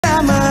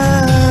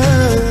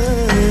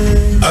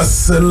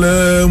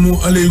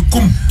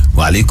asalaamualeykum.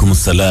 waaleykum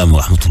salaam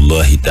wa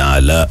rahmatullahi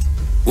taala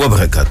wa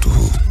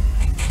barakaatuhu.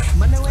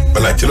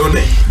 balaa ci loo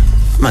ne.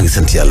 maa ngi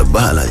sant yàlla bu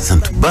baax alaaji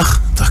sant bu baax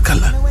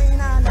taxkalla.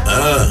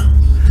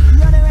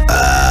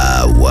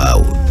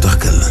 waaw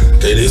taxkalla.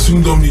 tey de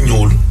suñu doom yi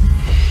ñëwul.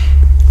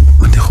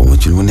 man de xaw ma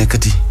ci lu mu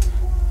nekkati.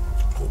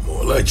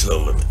 walaay ci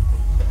lan la ne.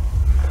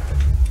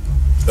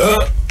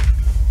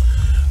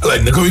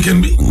 alaaji naka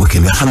weekend bi.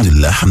 weekend bi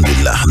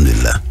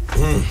alhamdulilah.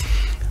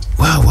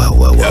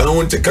 waaw. yaa ngi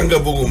woon ca Kanga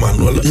Bogo man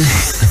wala.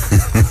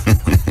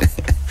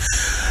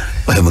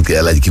 waaye man kay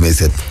alaaji ki may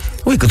seet.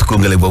 woykatu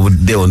kongale boobu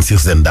deewoon sur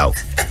seen daaw.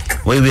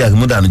 waaye bu yàgg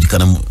mu daanu ci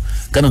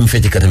kanam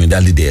fecc katam yi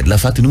daal di dee la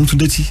fàttali nu mu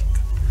tuddati.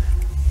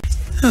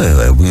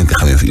 waaye bu ngeen ko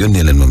xamee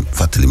yónnee leen moom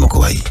fàttali ma ko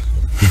waay.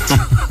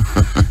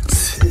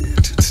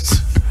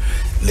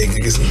 léegi nga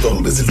gis ñu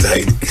toog résultat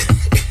yi.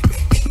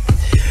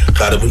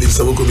 xaaral ma lire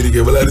sama communiqué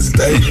balaa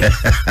résultat yi.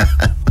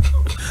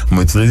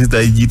 mooy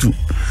résultat yi jiitu.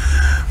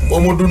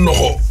 Momadou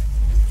Noxo.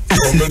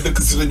 moom la dëkk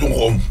si rajo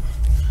Xoom.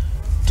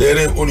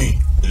 terrain ONU.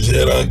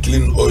 gérant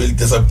Clean Oil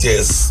Tesab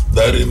Thiès.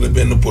 daa réer na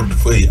benn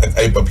portefeuille ak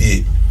ay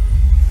papier.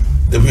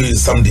 depuis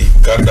samedi.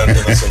 carte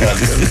d'identité nationale.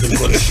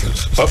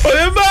 Papa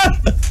Wemba.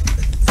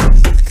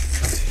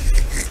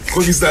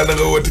 ko gis daal da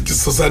nga woote ci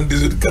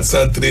 78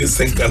 413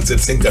 57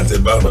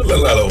 57 baax na lan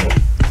laa la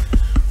waxoon.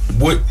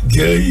 boo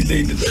jaay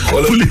lay di la.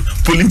 xoolal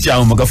Pauline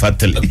Thiam ma ko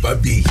fàttali. ak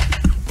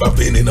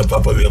Pape nee na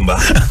Papa Wemba.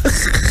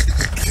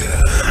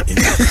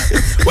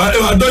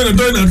 waaw doy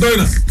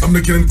na am na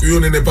keneen ku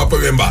yónnee ne Papa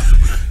Wemba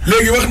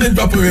léegi wax nañ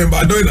Papa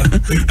Wemba doy na.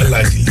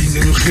 allah ji lii nga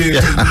ñu xëy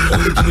na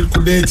nit ku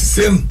dee ci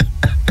seen.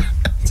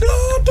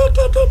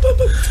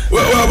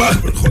 waaw baax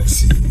na xool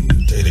si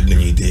tey rek la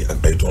ñuy dee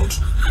ak ay tontu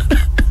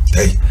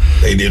tey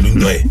dee duñ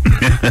doyee.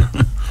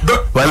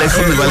 waaye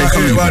xam nañ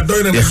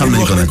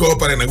wax nañ ko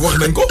pare nag wax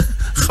nañ ko.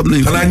 xam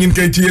nañ ko xanaa ñun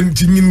kay ci yéen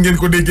ci ñun ngeen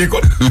ko déggee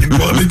kon. ñun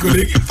wax nañ ko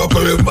léegi Papa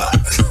Wemba.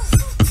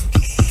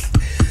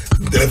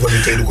 téléphone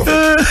yi tey du ko fekk.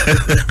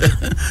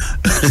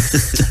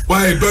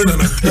 waaye doy na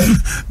nag.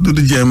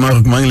 Doudou Dieng maa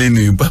ngi lay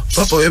nuyu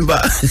Papa Wemba.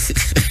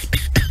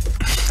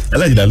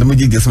 alaaji daal dama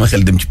jéggee sama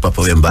xel dem ci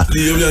Papa Wemba.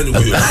 lii yow yaa ñu ko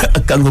yóbbu.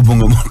 ak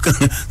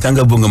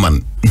Kanga Bongo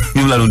man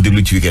ñoom laa doon déglu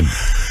ci weekend.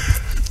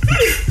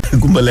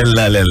 gumba leen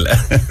la. lii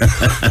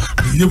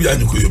yëpp yaa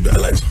ñu ko yóbbu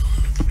alaaji.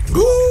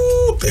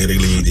 tey rek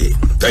la ñuy dee.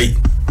 tey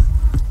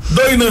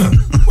doy na.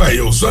 waaye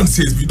yow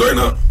 76 bi doy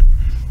na.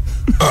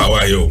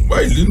 waaye yow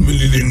waaye li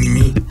leen nit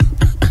ñi.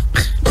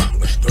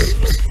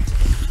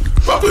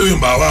 Papa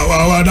Wemba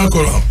waaw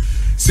d'accord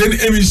seen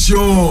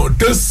émission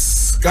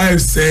TEUSS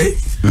KFC.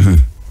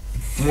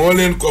 moo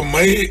leen ko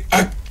may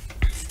ak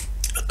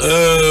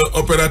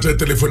opérateur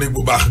téléphonique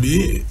bu baax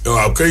bi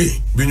waaw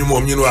kay bi ñu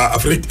moom ñun waa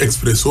Afrique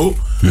Expresso.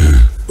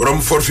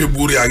 borom forfait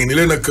buur yaa ngi ni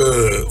leen nag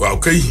waaw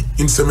kay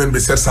une semaine bi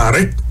 700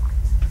 rek.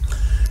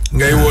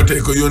 ngay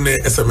wootee ko yónnee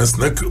SMS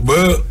nag ba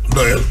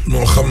doyal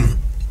moo xam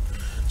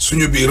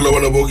suñu biir la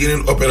wala boog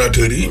yeneen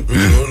opérateurs yi.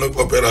 ñoo nag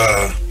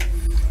opérateur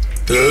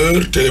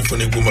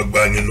téléphonique bu mag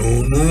baa ngi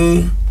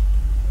noonu.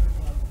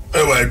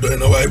 ay waay doy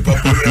na waaye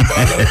Papa Wemba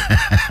la.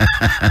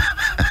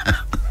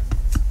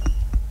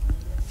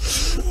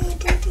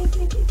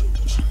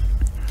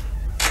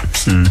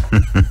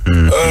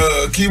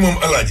 kii moom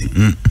alaaji.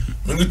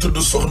 mu ngi tudd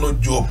Soxna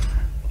Diop.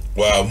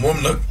 waaw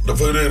moom nag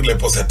dafa réer les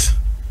pochettes.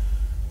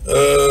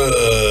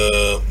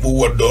 bu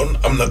waddoon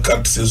am na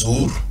carte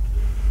séjour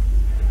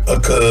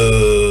ak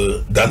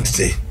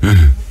d'identité.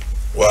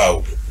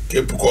 waaw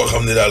képp koo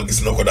xam ne daal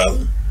gis na ko daal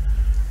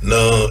na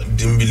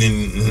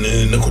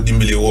ko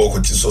dimbali woo ko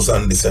ci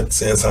 77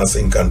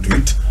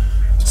 558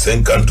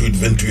 58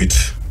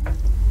 28.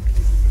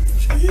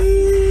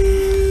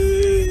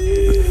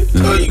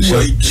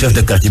 chef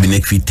de quartier bi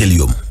nekk fii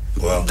Telium.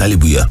 waaw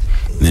Talibuya.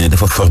 ne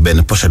dafa for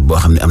benn pochette boo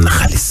xam ne am na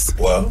xaalis.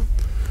 waaw.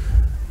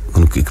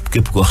 kon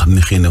képp koo xam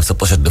ne xëy na sa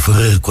pochette dafa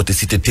réer côté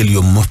cité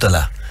Telium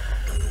Mortala.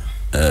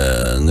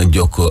 nga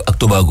jokkoo ak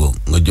Tobago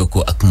nga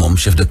jokkoo ak moom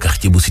chef de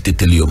quartier bu cité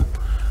Telium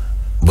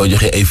boo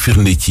joxee ay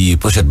firnde ci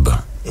pochette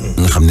ba.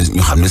 nga xam ne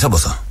ñu xam ne sa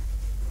bosa.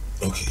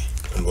 ok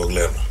kon boog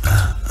leer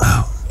na.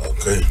 waaw.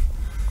 ok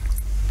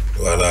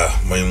voilà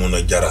Maymuna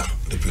Jara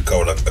depuis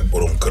Kaolack ak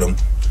borom këram.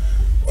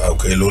 waaw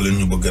kay loolu leen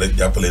ñu bëgg rek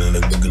jàppale ne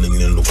nag bëgg nañu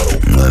leen lu ko raw.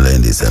 lay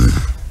ndeysaan.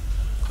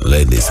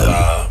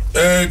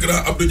 voilà.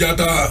 grand Abdou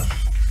Diatta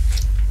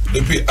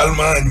depuis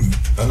Allemagne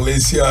ak lay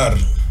siyaar.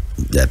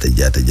 jaata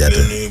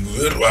nuyu bu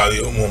wér waaw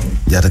yow moom.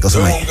 jaata ka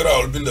sumay moom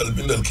garaawul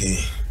bindal kii.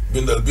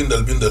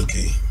 bindal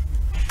kii.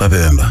 Papa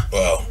Wemba.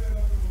 waaw.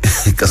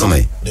 ka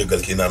sumay.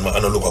 déggal kii naan ma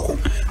ana Lukaku.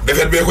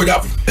 defet bee ko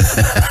jàpp.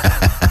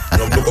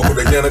 ñoom Lukaku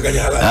dañ leen a gañ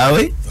xalaat. ah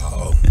oui.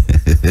 waaw.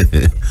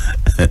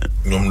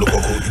 ñoom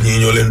Lukaku ñii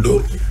ñoo leen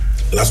dóor.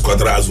 La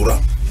Squadra Azura.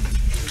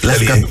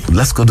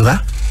 La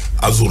Squadra.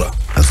 Azura.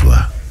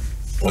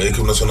 mooy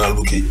équipe nationale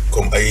bu kii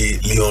comme ay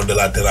Lion de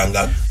la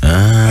Teranga.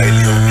 ay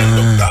Lion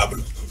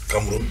indomptable.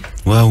 Cameroun.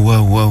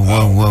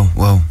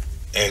 waaw.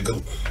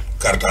 Aigle.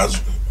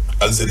 Carthage.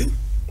 Algérie.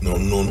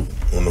 noonu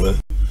mel.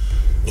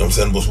 ñoom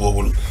seen bos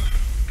boobu la.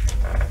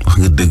 wax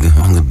nga dëgg.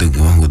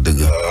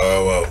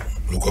 waaw.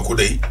 Lukaku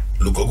dey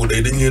lu ko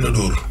guddee dañ leen a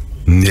dóor.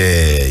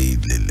 ndey.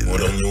 moo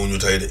tax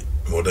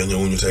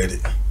ñëwuñu tey de.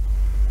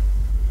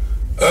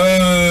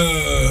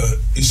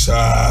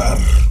 Isaar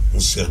mu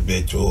Cheikh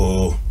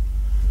Béthio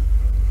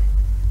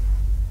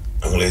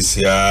am lay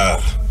siyaar.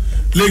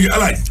 léegi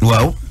alaaj.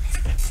 waaw.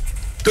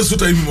 te su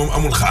tey bi moom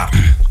amul xaar.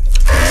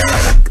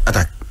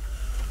 attaque.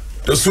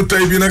 te su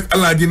tey bi nag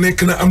alaaji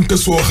nekk na am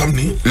tës woo xam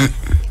ni.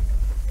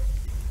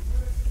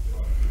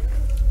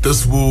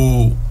 tës bu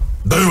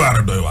doy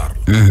waar.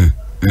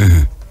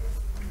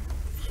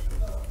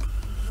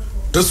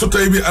 te su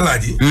tey bi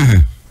alaaji.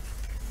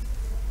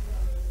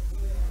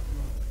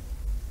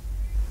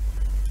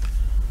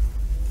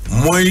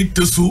 mooy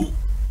tësu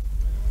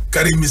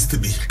karimiste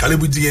bi xale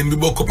bu jigéen bi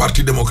bokk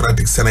parti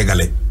démocratique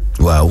sénégalais.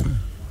 waaw.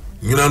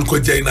 ñu naan ko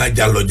Dieynaba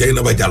Diallo.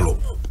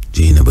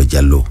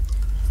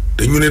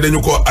 te ñu ne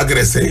dañu ko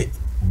agressé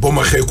ba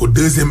ma xëy ko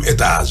 2e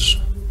étage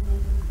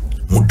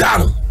mu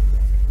daanu.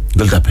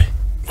 dal tàppe.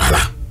 voilà.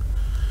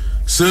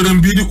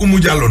 sërëm bii di Oumou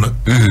Diallo nag.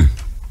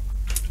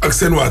 ak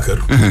seen waa kër.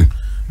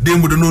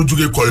 démb dañoo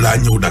jógee Kolda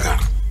ñëw Dakar.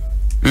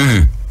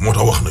 moo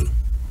tax wax nañu.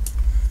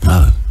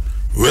 waaw.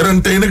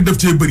 werantey nag daf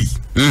cee bëri.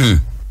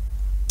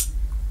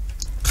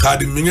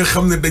 Xaadim mi nga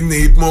xam ne dañ ne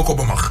it moo ko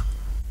ba max.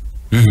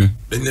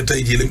 dañ ne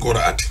tey jii lañ ko war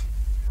a àtte.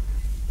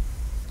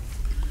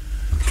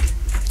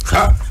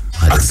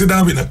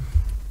 accident bi nag.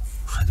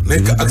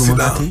 nekk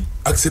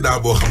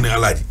accident boo xam ne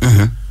alaaji.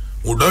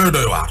 mu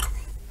doy waar.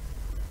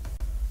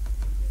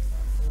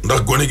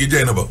 ndax gone gi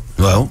jey na ba.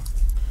 waaw.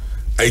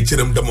 ay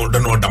cëram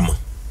danoo damm.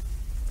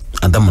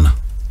 damm na.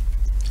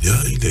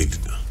 yaa ngi dégg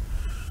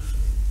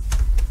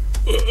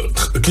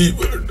kii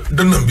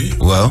dënnam bi.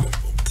 waaw.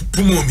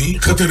 poumon mi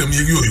xëtëram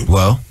yeeg yooyu.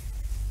 waaw.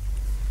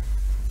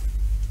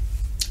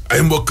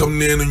 ay mbokkam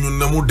nee nañu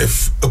na mu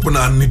def ëpp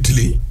naa nit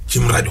li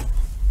cim rajo.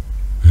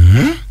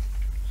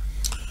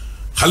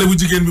 xale bu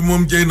jigéen bi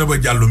moom Dieynaba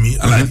Diallo mi.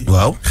 alaaji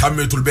waaw.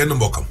 xàmmeetul benn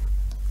mbokkam.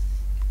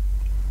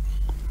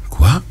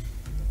 quoi.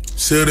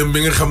 séeréem bi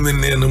nga xam ne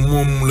nee na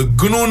moom la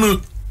gënoon a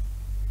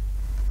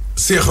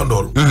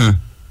seexandool.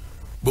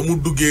 ba mu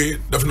duggee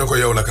daf na ko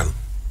yow la kan.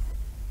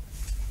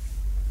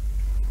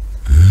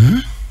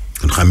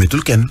 kon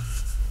xàmmeetul kenn.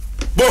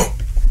 bon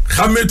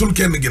xàmmeetul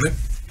kenn gi nag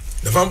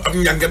dafa am ab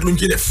njàngat luñ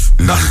ci def.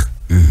 ndax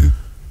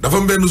dafa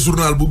am benn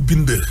journal bu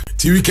bind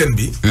ci weekend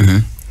bi.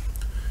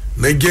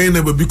 ne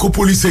Dieynaba bi ko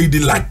police yi di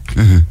laaj.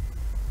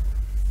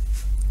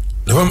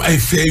 dafa am ay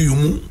fee yu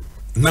mu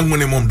nag mu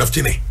ne moom daf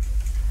ci ne.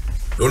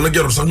 loolu nag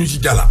jarul sax ñu ci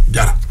jara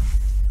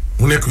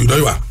mu nekk yu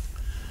doy waar.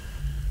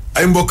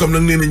 ay mbokkam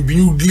nag nee nañ bi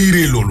ñu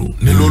liiree loolu.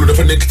 ne loolu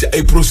dafa nekk ci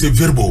ay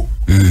procès-verbaux.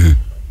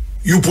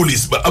 yu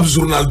police ba ab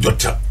journal jot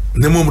ca.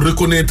 ne moom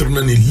reconnaître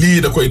na ni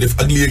lii da koy def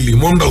ak lii ak lii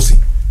moom ndaw si.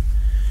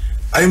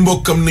 ay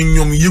mbokkam ne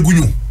ñoom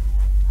yëguñu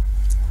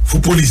fu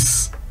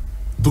police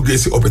duggee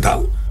si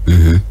hôpital.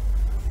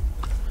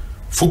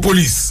 fu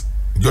police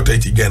jotee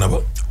ci Dieynaba.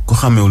 ku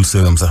xamewul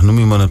sëram sax nu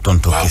muy mën a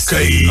tontoo.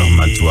 question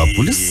normal ci waa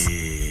police.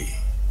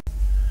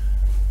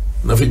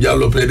 na fi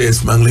Diallo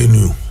PDS maa ngi lay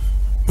nuyu.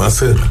 ma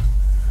sœur.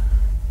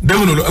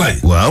 dégg loolu alaay.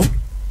 waaw.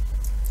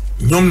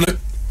 ñoom nag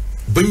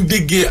bañ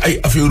déggee ay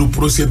affaire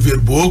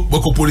procès-verbaux ba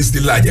ko police di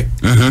laaj.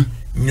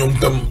 ñoom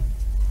tam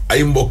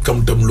ay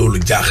mbokkam tam loolu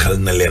jaaxal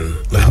na leen.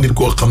 ndax nit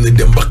koo xam ne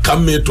dem ba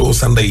xàmmeetoo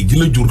sa ndey ji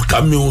la jur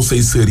xàmmeewoo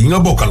say sœur yi nga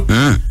bokkal.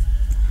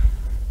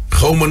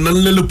 xaw ma nan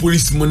la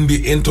police mën di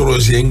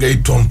interroger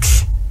ngay tontu.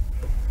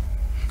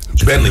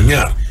 benn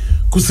ñaar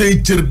ku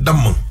say cër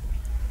damm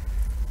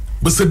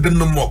ba sa dënn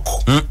mokk.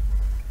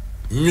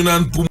 ñu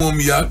naan poumon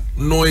yaag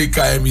nooy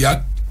kaayam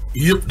yaag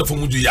yëpp dafa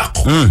mujj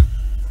yàqu.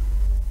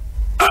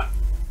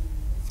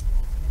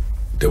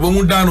 te ba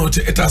mu daanoo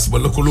ca étage ba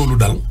la ko loolu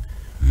dal.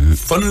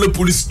 fan la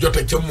police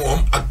jote ca moom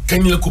ak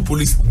kañ la ko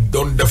police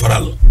doon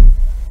defaral.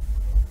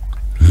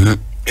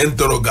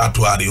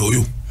 interrogatoire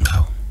yooyu.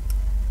 waaw.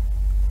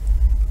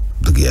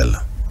 dëgg yàlla.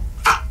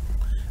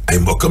 ay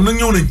mbokkam nag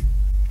ñëw nañ.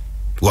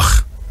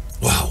 wax.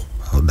 waaw.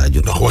 waaw daa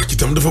jot. ndax wax ci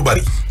tam dafa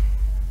bari.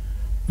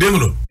 dégg nga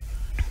loolu.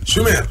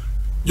 Choumer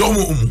jox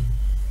ma Oumou.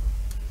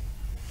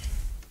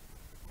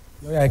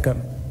 yow yaay kan.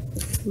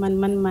 man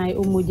maay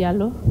Oumou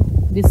Diallo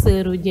di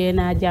sëru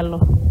Dieynaba Diallo.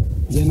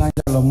 Dieynaba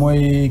Diallo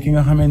mooy ki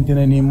nga xamante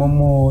ne nii moom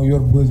moo yor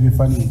bës bi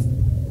fan yi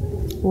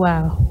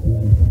waaw.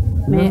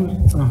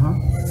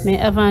 mais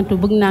avant tout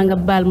bëgg naa nga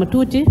baal ma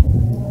tuuti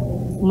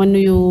ma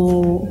nuyu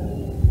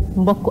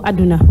mbokk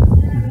àdduna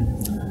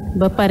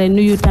ba pare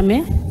nuyu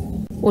tamit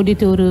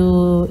auditeur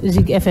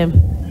Zik FM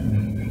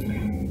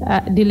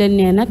di leen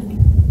nee nag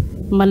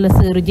man la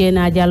sëru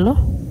Dieynaba Diallo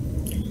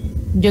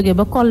jóge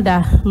ba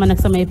Kolda man ak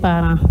samay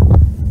parents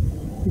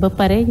ba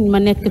pare ma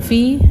nekk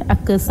fii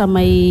ak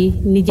samay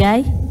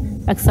nijaay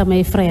ak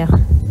samay frère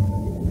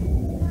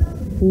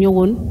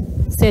ñëwoon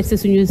seet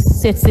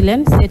si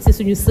leen seet si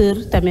suñu sœur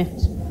tamit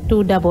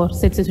tout d'abord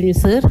seet si suñu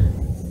sœur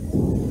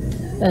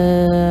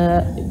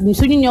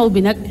suñu ñëw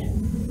bi nag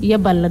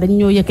yebal la dañ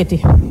ñoo yëkkati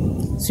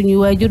suñu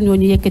waajur ñoo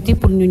ñu yëkkati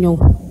pour ñu ñëw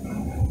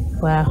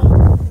waaw.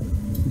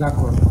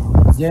 d'accord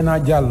Dieynaba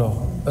Diallo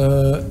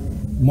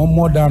moom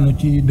moo daanu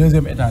ci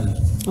 2e étage.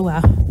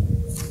 waaw.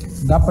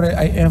 d'après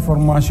ay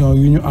information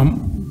yu ñu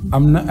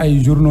am na ay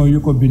journaux yu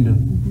ko bind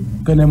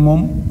que ne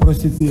moom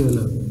prostituée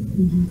la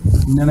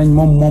nee nañ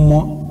moom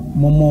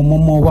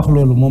moo wax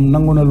loolu moom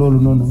nangu na loolu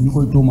noonu ñu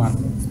koy tuumaal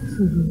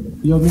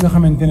yow mi nga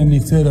xamante ne ni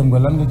sëram nga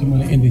lan nga ci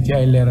mën a indi ci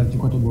ay leeral ci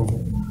côté boobu.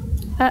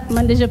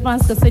 man de je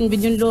pense que sëñ bi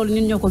ñun loolu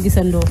ñun ñoo ko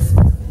gisandoo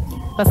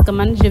parce que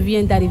man je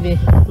viens d'arriver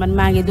man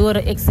maa ngi door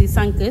a egsi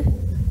sànq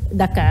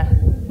Dakar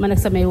man ak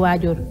samay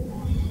waajur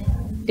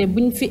te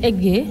buñ fi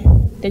eggee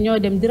te ñoo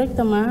dem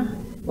directement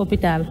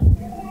hôpital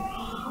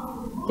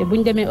te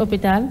buñ demee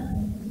hôpital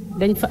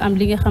dañ fa am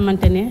li nga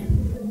xamante ne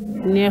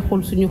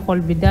neexul suñu xol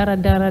bi dara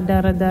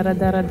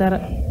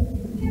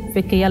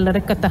fekk yàlla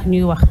rek a tax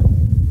ñuy wax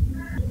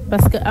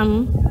parce que am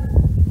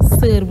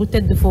sœur bu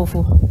tëdd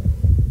foofu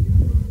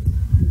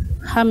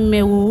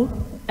xàmmewul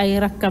ay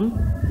rakkam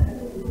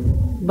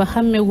ba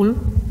xàmmewul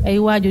ay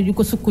waajur yu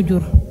ko sukk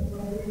jur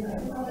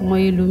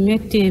mooy lu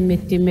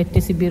métti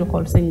ci biir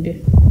xol sëñ bi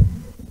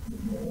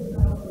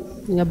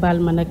nga baal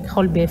ma nag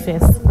xol bee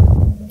fees.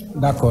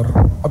 d'accord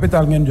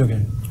hôpital ngeen jóge.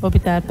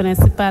 hôpital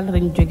principal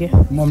lañ jóge.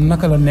 moom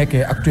naka la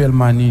nekkee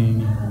actuellement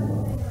nii.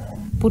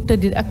 pour te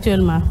dire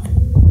actuellement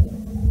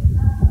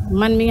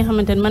man mi nga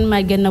xamante ne man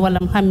maa génn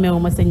walam xàmmeewu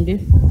ma sëñ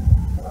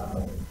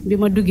bi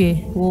ma duggee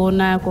woo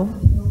naa ko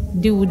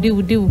diw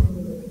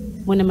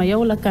mu ne ma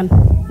yow la kan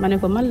ma ne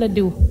ko man la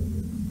diw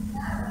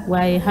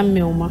waaye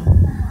xàmmeewu ma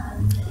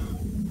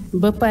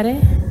ba pare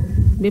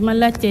bi ma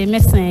laajtee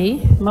médecin yi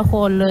ma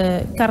xool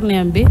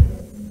carnet bi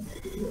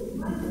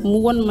mu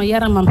won ma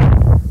yaramam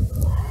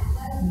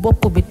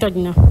bopp bi toj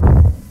na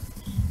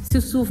ci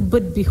suuf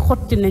bët bi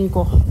xotti nañ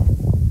ko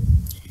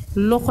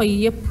loxo yi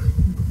yépp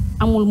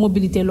amul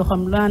mobilité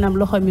loxoom maanaam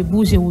loxo mi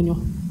bougé wuñu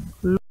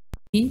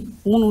loxo yi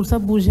mënul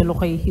sax bougé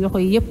loxo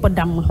yi yépp a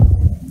damm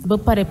ba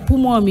pare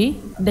poumon mi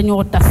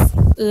dañoo tas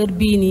heure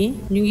bii nii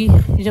ñu ngi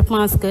je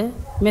pense que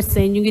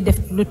médecin ñu ngi def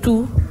le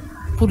tout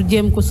pour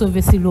jéem ko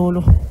sauver ci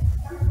loolu.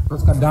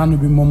 parce que daanu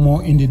bi moom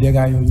moo indi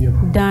dégâts yooyu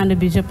yëpp. daanu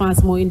bi je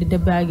pense moo indi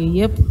dégâts yi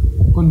yëpp.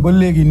 kon ba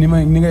léegi ni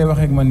ngay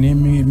waxee ak man nii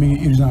mi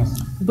ngi urgence.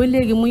 ba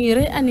léegi mu ngi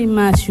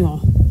réanimation.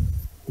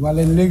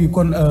 wala léegi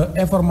kon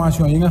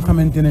information yi nga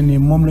xamante ne ni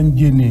moom lañ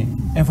génnee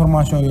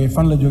information yooyu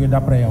fan la jóge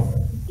d'après yow.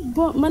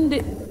 bon man de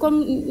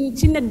comme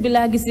ci net bi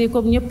laa gisee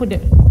comme ñëpp de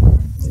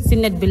ci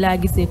net bi laa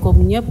gisee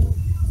comme ñëpp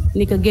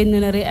ni ko génn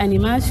na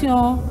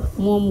réanimation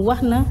moom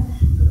wax na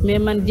mais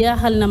man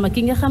jaaxal na ma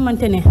ki nga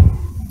xamante ne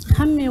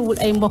xàmmeewul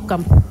ay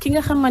mbokkam ki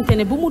nga xamante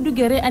ne bu mu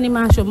duggee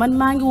réanimation man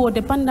maa ngi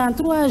woote pendant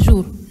 3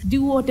 jours di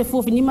woote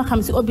foofu ñi ma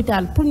xam ci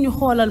hôpital pour ñu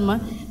xoolal ma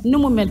nu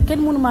mu mel kenn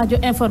mënu maa jox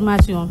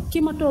information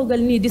ki ma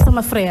toogal nii di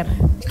sama frère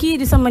kii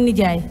di sama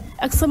nijaay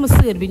ak sama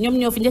sœur bi ñoom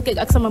ñoo fi njëkkee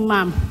ak sama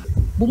maam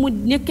bu mu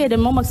njëkkee de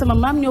moom ak sama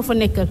maam ñoo fa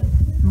nekkal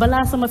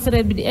balaa sama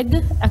frère bi di egg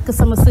ak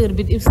sama sœur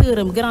bi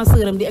sœuram grand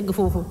sœuram di egg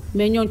foofu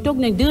mais ñooñ toog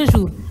nañ 2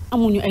 jours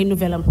amuñu ay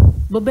nouvelle am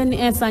ba benn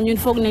instant ñun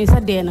foog nañ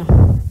sax dee na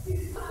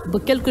ba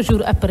quelques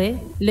jours après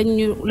lañ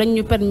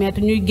ñu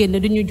permettre ñuy génn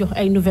di ñu jox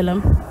ay nouvelle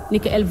am ni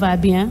que elle va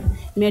bien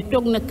mais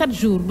toog na 4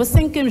 jours ba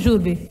 5e jour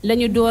bi la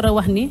ñu door a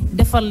wax ni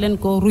defal leen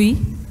ko ruy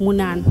mu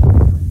naan.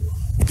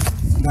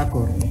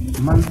 d'accord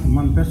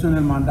man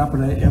personnellement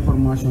d'après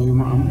information yu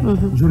ma am.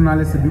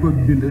 journaliste bi ko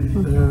bind.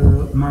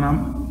 maanaam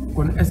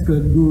kon est-ce que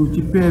du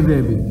ci PV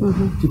bi.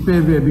 ci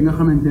PV bi nga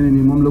xamante ne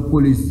ni moom la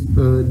police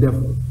def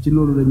ci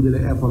loolu lañ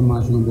jëlee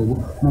information boobu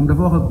moom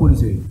dafa wax ak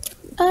policier yi.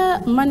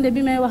 man de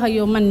bi may wax ak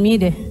yow man mii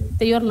de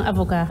te yor na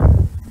avocat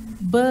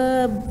ba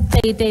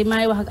tey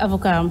maay wax ak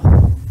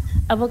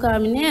avocat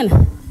mi nee na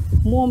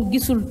moom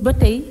gisul ba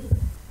tey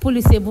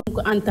policier bu mu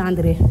ko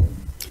entendre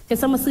te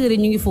sama sœur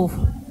ñu ngi foofu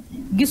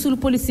gisul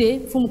policier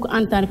fu mu ko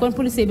entendre kon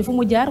policier bi fu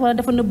mu jaar wala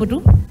dafa nëbbatu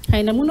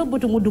xëy na mu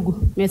nëbbatu mu dugg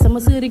mais sama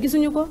sœur yi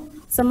gisuñu ko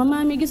sama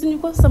maam yi gisuñu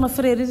ko sama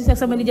frère yi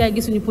sama nijaay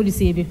gisuñu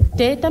policier bi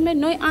te tamit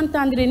nooy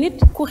entendre nit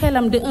ku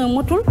xelam de 1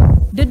 motul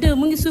de 2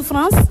 mu ngi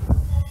souffrance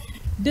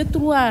de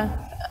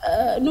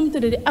 3 nu mu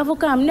tuddee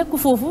avocat am nekk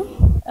foofu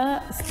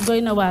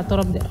doy na waa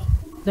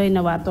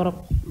torop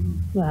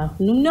waaw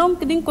ñoom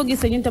di nga ko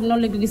gisee ñun tam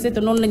noonu lañu ko gisee te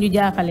noonu la ñu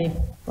jaaxalee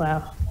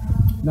waaw.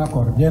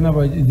 d'accord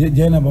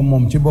Dieynaba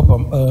moom ci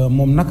boppam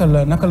moom naka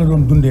la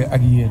doon dundee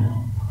ak yéen.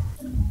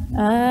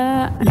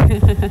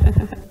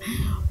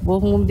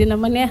 boobu moom dina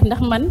ma neex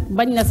ndax man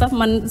bañ na sax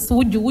man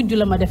wujj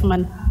la ma def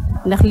man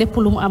ndax lépp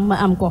lu mu am ma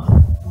am ko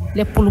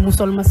lépp lu mu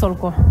sol ma sol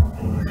ko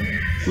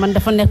man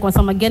dafa nekkoon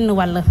sama genn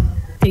wàll.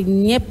 te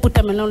ñépp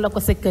tamit noonu la ko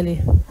sekkalee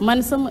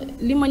man sama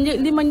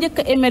li ma njëkk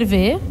a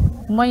émerveillé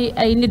mooy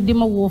ay nit di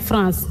ma woo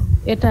France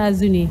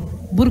États-Unis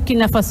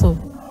Burkina Faso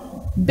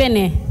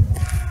Bénin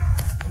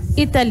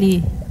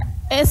Italie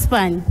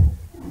Espagne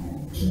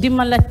di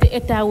ma laajte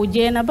état wu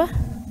Dieynaba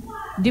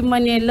di ma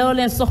ne loo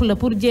leen soxla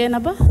pour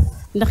Dieynaba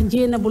ndax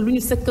Dieynaba lu ñu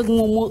sekk ak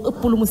moom moo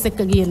ëpp lu mu sekk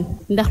ak yéen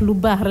ndax lu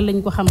baax rek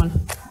lañ ko xamal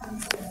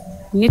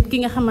nit ki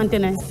nga xamante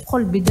ne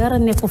xol bi dara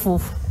nekk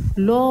foofu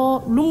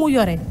lu mu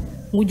yore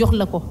mu jox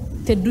la ko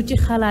te du ci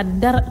xalaat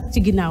dara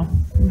ci ginnaaw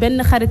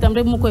benn xaritam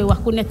rek mu koy wax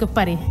ku nekk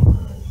Paris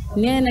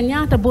nee na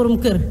ñaata borom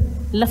kër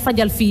la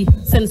fajal fii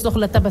seen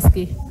soxla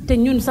tabaski te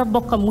ñun sa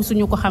bokkam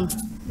musuñu ko xam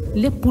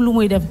lépp lu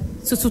muy def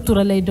su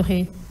sutura lay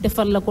doxee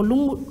defar la ko lu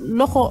mu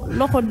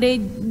loxo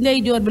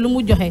ndeyjoor bi lu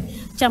mu joxe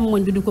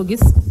càmmoñ bi du ko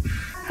gis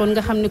kon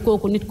nga xam ne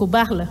kooku nit ku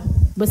baax la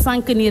ba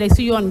sànq nii rek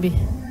si yoon bi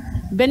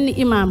benn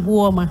imaam bu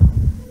woo ma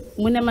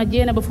mu ne ma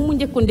jéena ba fu mu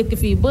njëkkoon dëkk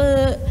fii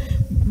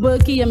ba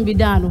kiyam bi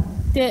daanu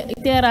te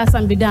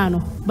terrassam bi daanu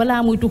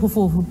balaa muy tuxu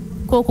foofu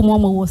kooku moo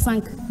ma woo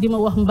sànq di ma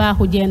wax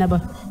mbaaxu jeena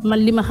ba man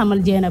li ma xamal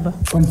jeena ba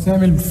kon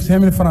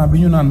 5000 francs bi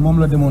ñu naan moom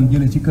la demoon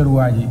jële ci kër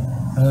waa ji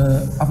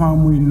avant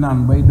muy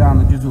naan bay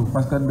daanu ci suuf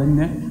parce que dañ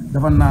ne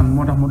dafa naan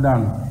moo tax mu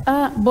daanu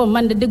bon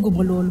man de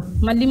dégguma loolu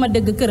man li ma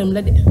dégg këram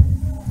la de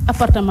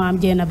appartement am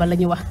jeena ba la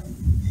ñu wax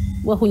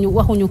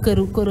waxuñu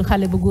kër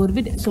xale bu góor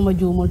bi de su ma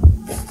juumul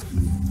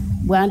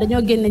waaw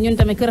dañoo génne ñun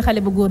tamit kër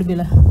xale bu góor bi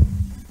la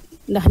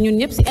ndax ñun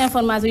ñëpp ci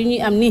information yu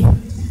ñuy am nii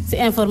ci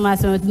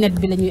information net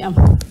bi la ñuy am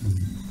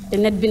te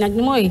net bi nag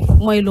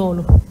mooy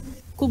loolu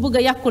ku bëgg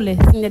a yàqule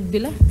ci net bi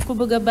la ku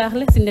bëgg a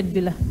baaxle ci net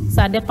bi la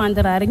ça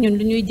dépendra rek ñun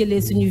lu ñuy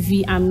jëlee suñu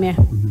vie en main.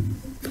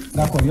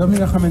 d'accord yow mi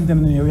nga xamante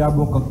ne yow yaa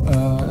bokk ak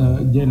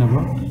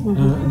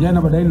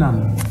Dieynaba day naan.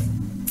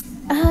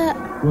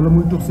 wala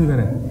muy tux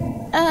cigarette.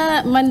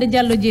 man de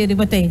Diallo Jéeri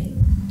ba tey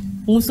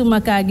musuma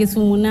kaa gis fu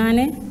mu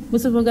naane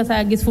musuma nga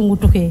saa gis fu mu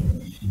tuxee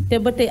te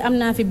ba tey am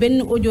naa fi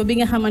benn audio bi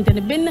nga xamante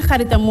ne benn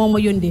xaritam moo ma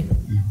yóndee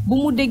bu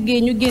mu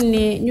déggee ñu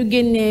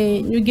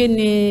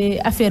génnee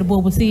affaire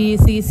boobu ci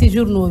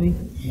journaux bi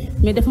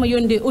mais daf ma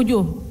yóndee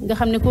audio nga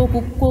xam ne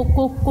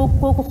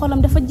kooku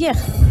xolam dafa jeex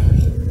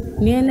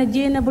nee na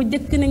Dieynaba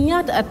jëkk na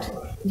ñaata at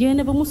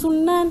Dieynaba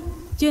musul naan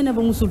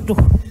Dieynaba musul tux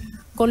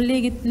kon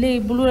léegi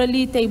bu la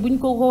lii tey buñ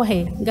ko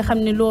waxee nga xam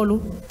ne loolu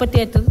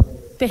peut-être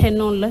pexe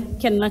noonu la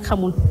kenn nag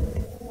xamul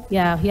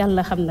yaa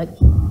yàlla xam nag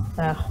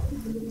waaw.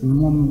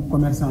 moom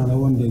commerçant la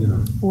woon dégg na.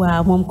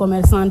 waaw moom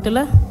commerçante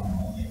la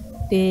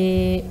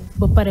te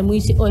ba pare muy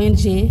ci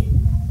ONG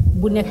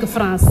bu nekk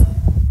France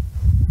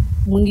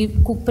mu ngi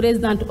ku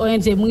présidente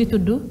ONG mu ngi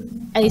tudd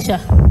Aïcha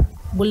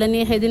bu la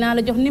neexee dinaa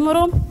la jox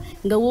numéro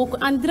nga woo ko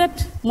en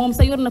direct moom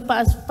sa yor na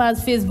page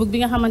Facebook bi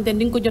nga xamante ne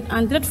di nga ko jot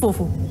en direct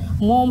foofu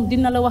moom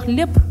dina la wax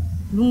lépp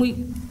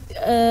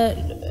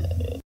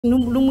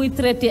lu muy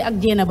traité ak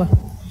Dieynaba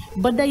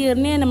ba d'ailleurs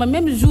nee na ma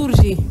même jour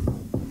ji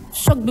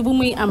choc bi bu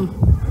muy am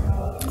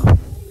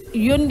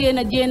yóndee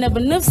na Dieynaba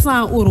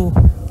 900 €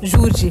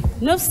 jour ji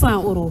 900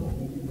 €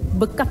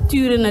 ba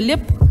capturé na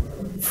lépp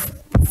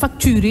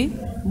facture yi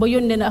ba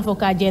yóndee na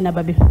avocat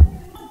Dieynaba bi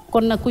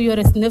kon nag ku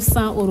yore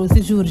 900 €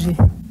 ci jour ji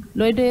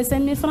looy doyee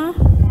 5000 francs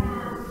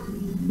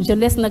je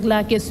laisse nag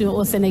la question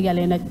aux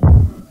Sénégalais nag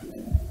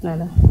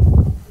voilà.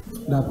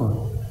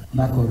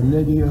 d'accord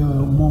léegi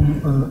moom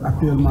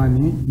actuellement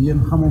nii yéen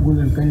xamagu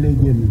leen kañ lay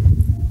génn.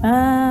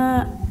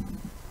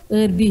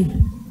 heure bii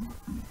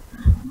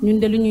ñun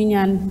de lu ñuy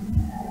ñaan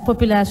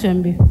population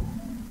bi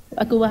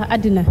ak wax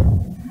àddina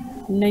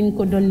nañ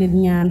ko dollil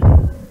ñaan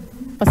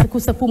parce que ku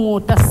sa poumon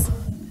tas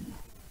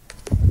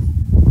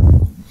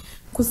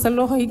ku sa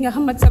loxo yi nga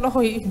xamante sa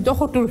loxo yi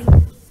doxatul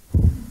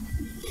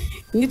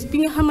nit bi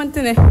nga xamante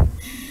ne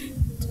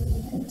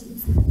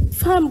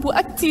femme bu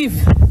active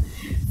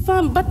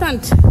femme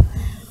battante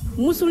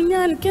musul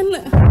ñaan kenn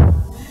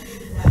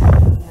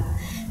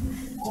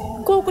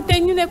kooku tey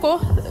ñu ne ko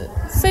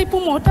say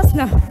poumon tas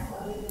na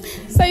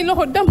say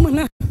loxo damm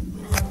na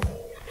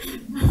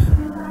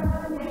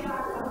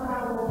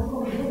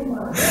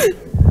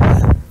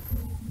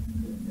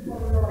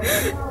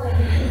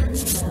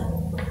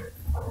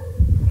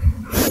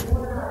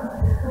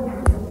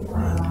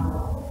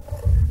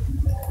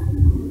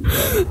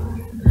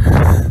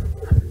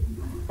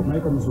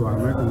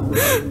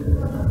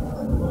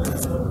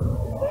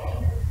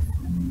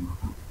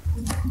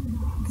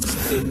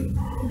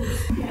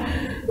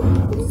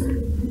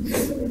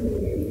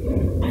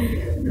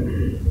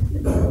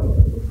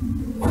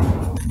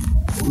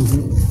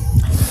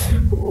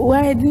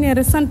waaye dina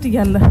rek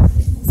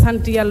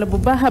sant yàlla bu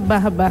baax a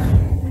baax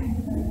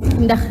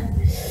ndax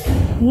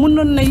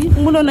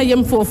mënoon na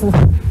yem foofu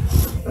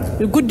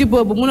guddi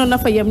boobu mënoon na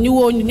fa yem ñu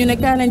woo ñu ne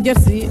kaa leen jër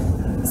si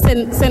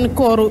seen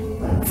kooru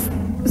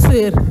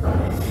sœur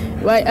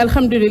waaye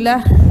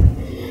alhamdulilah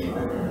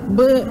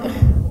ba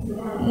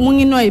mu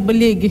ngi nooy ba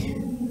léegi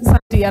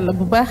sant yàlla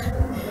bu baax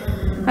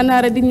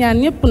xanaa rek di ñaan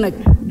ñëpp nag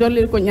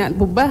dollil ko ñaan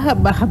bu baax a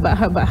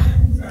baax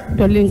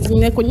dollil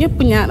ne ko ñëpp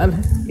ñaanal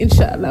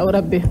incha allahu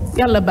rabbi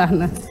yàlla baax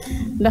na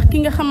ndax ki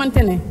nga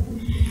xamante ne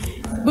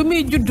ba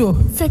muy juddoo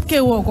fekkee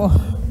woo ko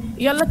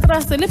yàlla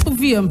tracé lépp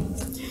viam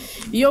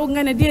yow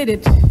nga ne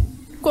déedéet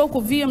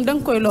kooku viam da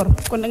nga koy lor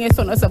kon da ngay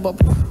sonal sa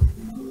bopp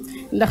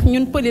ndax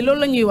ñun pëli loolu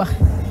la ñuy wax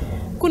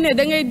ku ne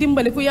da ngay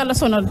dimbali ku yàlla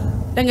sonal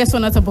da ngay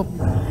sonal sa bopp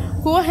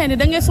ku waxee ne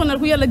da ngay sonal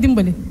ku yàlla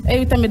dimbali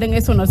ay tamit da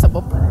ngay sonal sa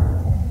bopp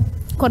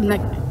kon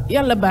nag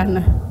yàlla baax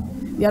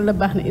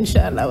na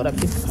incha allahu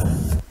rabbi.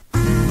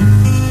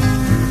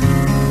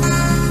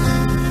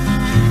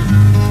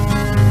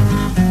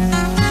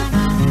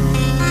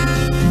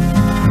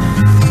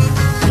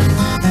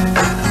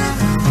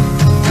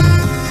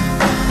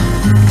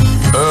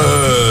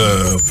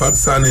 Fatou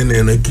Sané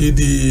nee na kii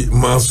di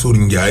Mansour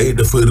Ndiaye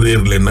dafa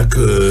réerle nag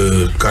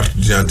carte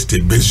d'identité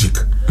Belgique.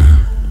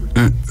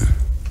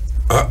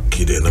 ah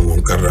kii de nag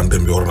moom carte d'identité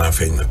bi war naa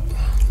feeñ nag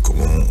ko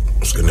moom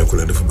parce que nekkul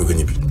ne dafa bëgg a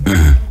ñibbi.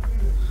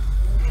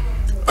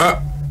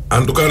 ah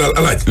en tout cas daal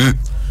alaaj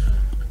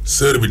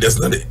sœur bi des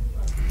na de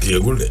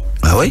téyegul de.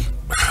 ah oui.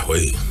 ah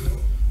oui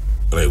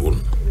reygul.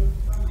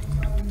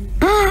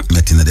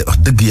 metti na de wax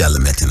dëgg yàlla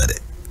metti na de.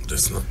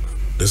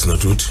 des na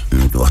tuuti.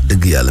 wax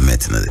dëgg yàlla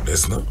metti na de.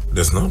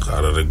 des na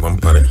xaaral rek ba mu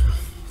pare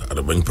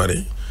xaaral bañ pare.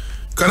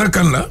 kan ak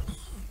kan la.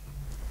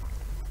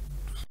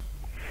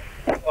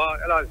 waaw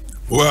El Hadj.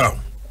 waaw.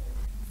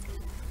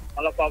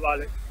 ala Pape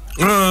Ale.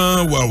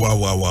 ah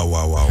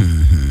waaw.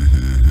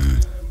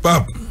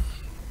 Pape.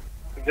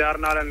 jaar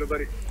naa leen lu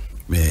bari.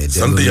 mais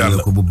sant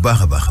yàlla ko bu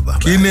baax a baax.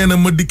 kii nee na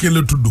ma dikkee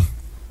la tudd.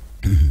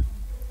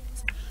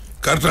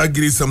 carte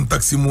grise am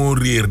taxi moo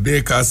réer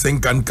DK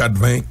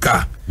 5420K.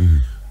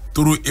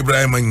 turu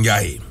Ibrahima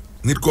Ndiaye.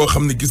 nit koo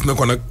xam ne gis na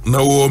ko nag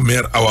na woo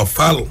maire Awa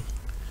Fall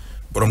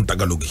borom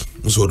tagalu gi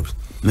musóor bi.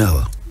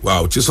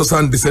 waaw ci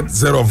 77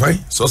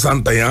 020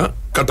 61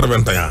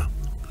 81.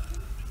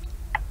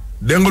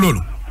 dégg nga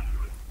loolu.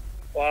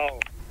 waaw.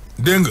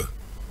 dégg nga.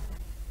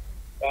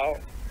 waaw.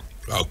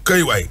 waaw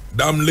kay waay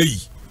daam lay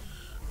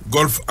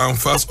golf en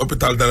face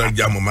hôpital Dalal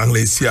Jàmm maa ngi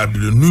lay siyaar di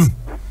la nuyu.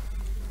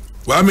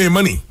 waa mais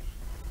mani.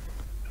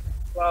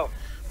 waaw.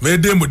 mais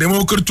démb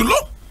demoo kër Culo.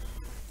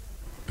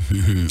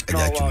 non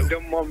waaw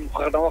dem moom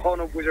dama xaw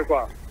na bouger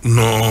quoi.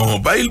 non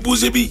bàyyil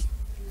bouger bi.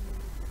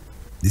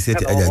 di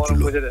seeti Adja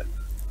Culo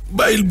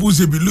bàyyil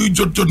bouger bi luy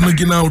jot na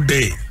ginnaaw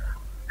dee.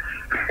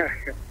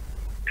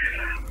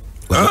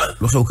 ah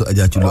lu xew ko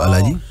Adja Culo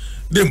alaaji.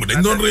 démb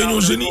dañ doon réunion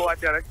jeunes yi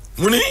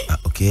mu ne. ah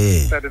ok.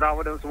 dinaa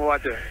ma dem su ma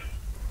wàccee.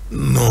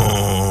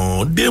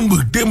 non démb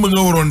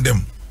nga waroon dem.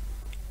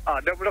 ah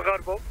démb la xaar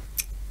foofu.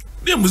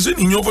 démb jeunes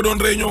yi ñoo fa doon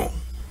réunion.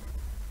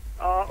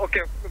 ah ok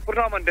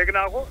pourtant man dégg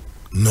naa ko.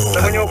 non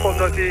dama ñëw foofu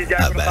noonu si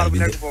jaay xaar bu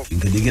nekk foofu. bi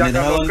nga déggee ne da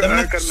ngaa woon dem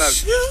nag.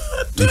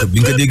 bi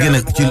nga déggee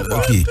nag ci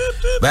kii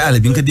Baye Allé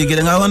bi nga déggee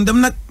da ngaa woon dem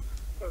nag.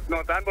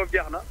 non temps boobu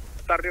jeex na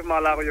tardivement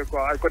laa ko yëg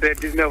quoi ay côté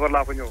 19h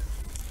laa ko ñëw.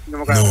 ñu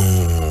ma koy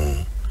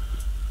non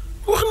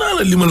wax naa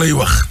la li ma lay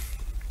wax.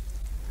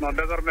 non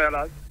désormais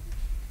laaj.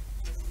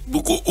 bu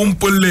ko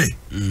umpalee.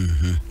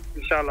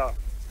 incha allah.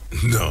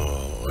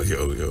 non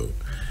yow.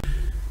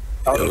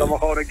 waaw dama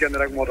xaw a génn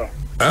rek moo tax.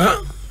 ah.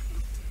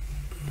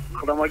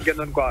 dama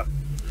génnoon quoi.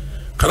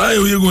 xanaa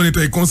yow yëgoo ne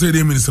tey conseil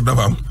des ministres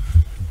dafa am.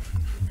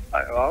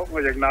 ay waaw ma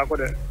yëg naa ko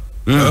de.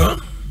 ah.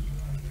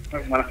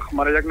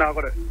 man yëg naa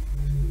ko de.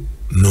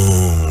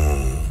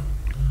 non.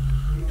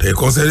 tey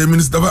conseil des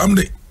ministres dafa am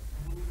de.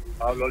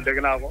 waaw loolu dégg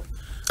naa ko.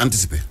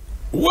 anticipé.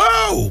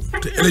 waaw.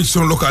 te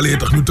élection locale yi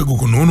tax ñu tëgg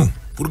ko noonu.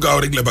 pour gaaw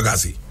régler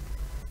bagages yi.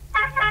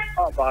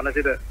 ah baax na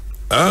ci de.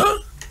 ah.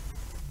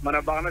 ma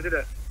ne baax na ci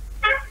de.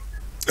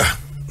 ah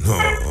non.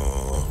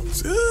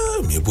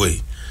 mais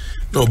booy.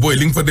 non booy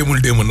li nga fa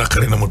demul démb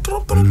naqari na ma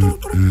trop.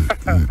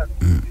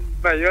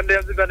 mais yoon de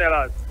yem si benn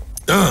élage.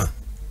 ah.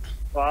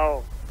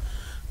 waaw.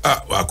 ah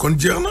waa kon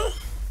jeex na.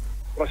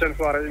 prochaine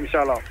fois rek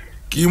incha allah.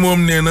 kii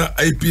moom nee na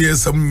ay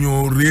pièces am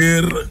ñoo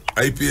réer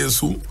ay pièces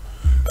su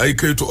ay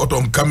kayitu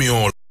otoom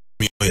camion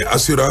la.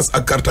 assurance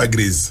ak carte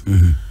grise.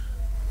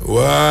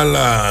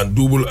 voilà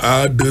double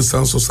A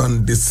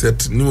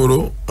 277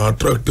 numéro en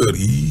tracteur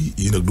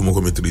yii nag du ma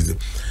ko maîtriser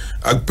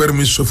ak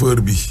permis chauffeur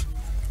bi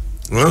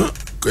ah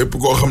képp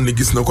koo xam ne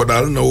gis na ko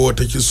daal na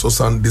woote ci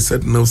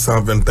 77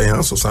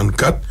 921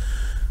 64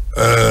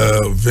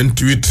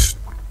 28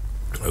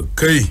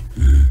 kay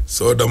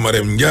Soda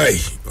Marème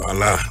Ndiaye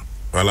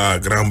voilà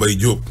grand Mbaye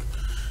Diop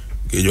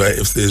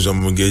Guédiawaye FC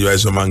Guédiawaye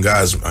je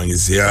m'engage maa ngi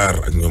ziar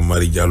ak ñoom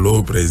Marie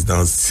Diallo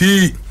président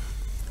si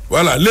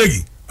voilà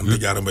léegi am na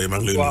jaara Mbaye maa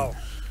ngi lay nuyu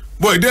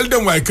booy del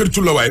dem waaye kër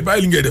cu la waay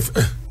bàyyi li ngay def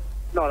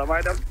non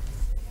damay dem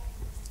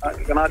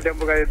gannaaw dem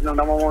bu ngay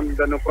dama moon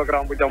benn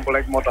programme bu jàmp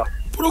rek moo tax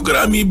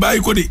programme yi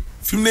bàyyi ko de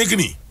fi mu nekk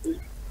nii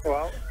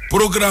waaw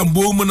programme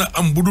boo mën a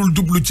am bu dul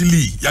jublu ci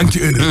lii yaa ngi ci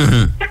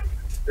heure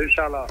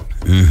incha allah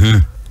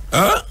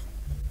ah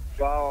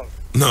waaw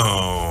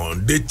non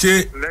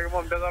Déthié léegi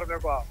moom désormais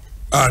quoi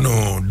ah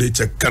non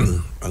Déthié Kane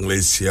maa ngi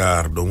lay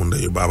siyaar doomu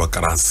ndeyu Baba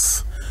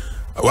Karas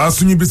waa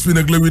suñu bis bi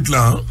nag le 8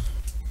 la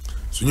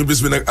suñu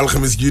bis bi nag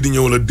alxamis jii di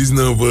ñëw la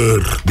 19h.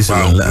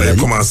 waaw lay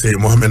commencé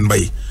Mohamed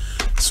Mbaye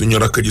suñu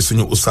rakk ji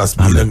suñu ustaas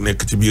bi nag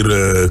nekk ci biir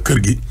kër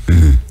gi.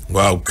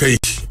 waaw kay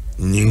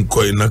ñi ngi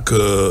koy nag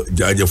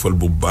jaajëfal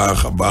bu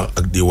baax a baax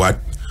ak di waaj.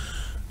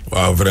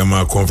 waaw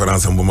vraiment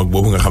conférence am bu mag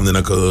boobu nga xam ne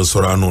nag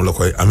Sorano la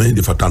koy amee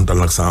di fa tàntal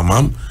nag sama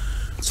maam.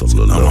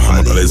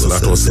 Muhammad alayhi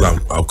salaatu wasalaam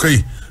waaw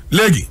kay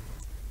léegi.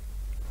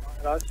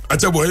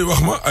 acca booy wax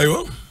ma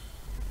aywa.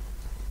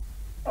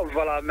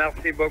 Voilà,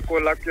 merci beaucoup.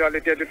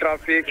 L'actualité du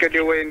trafic de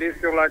Lundi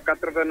sur la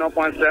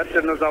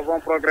 89.7. Nous avons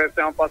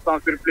progressé en passant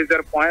sur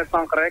plusieurs points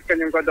sans que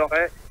nous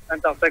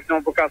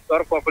intersection bu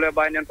Castor foofu la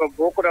bàyyi neen fa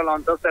beaucoup de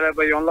lenteur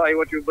célèbre yoon la ay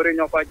woto yu bëri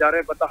ñoo fay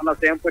jaare ba tax na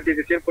c'est un peu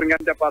difficile pour ngeen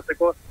dépasser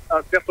ko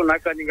surtout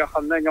nag ñi nga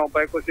xam ne ñoo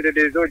bay ko Cité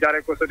des Eaux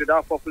jaare ko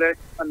Sodida foofu la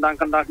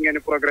ndànk-ndànk ngeen di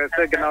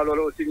progresser gannaaw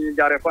loolu aussi ñu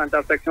jaare fa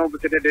intersection bu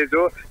Cité des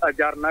Eaux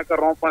jaar nag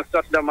rond-point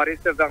Stade de Maris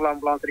vers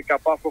l'ambulance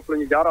Kappa foofu la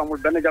ñu jaar amul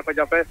benn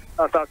jafe-jafe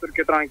ça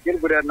circule tranquille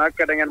bu dee nag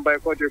da ngeen bay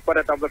ko du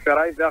côté Table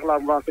Ferraille vers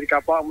l'ambulance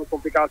Kappa amul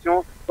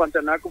complication wante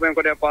nag bu ngeen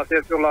ko dépassé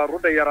sur la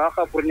route de Yaraax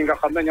pour ñi nga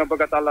xam ne ñoo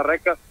bëgg a tàll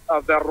rek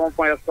vers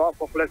rond-point Espoir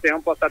foofu la c'est un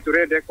peu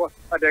saturé des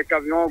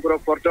camions gros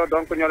porteurs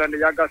donc ñoo leen di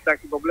yàgg a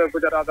sekk boobu la vous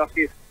êtes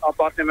averti à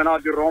partir maintenant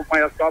du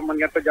rond-point Espoir mën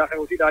ngeen fa jaaxee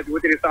aussi daal di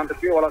wutiri centre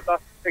bi wala sax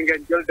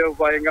ngeen jël deux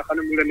voies yi nga xam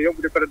ne mu ngi leen di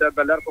yóbbu du côté de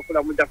Bel-Air foofu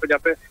la mu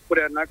jafe-jafe bu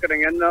dee nag da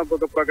ngeen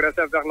bëgg a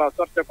progresser vers la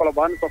sortie de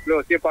Colobane foofu la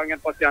aussi fa ngeen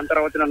patienter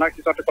rawatina nag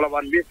ci sortie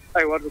Colobane bi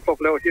ay war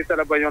foofu la aussi c'est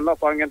le bañoon la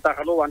fa ngeen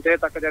taxalu wante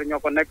takk der ñoo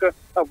fa nekk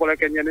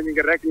bloqué ñeneen ñi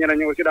ngi rek ñeneen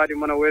ñi aussi daal di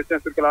mën a wéy seen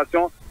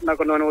circulation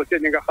naka noonu aussi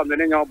ñi nga xam ne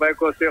ni ñoo bàyyi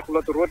ko sur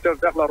l'autoroute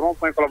vers le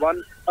rond-point Colobane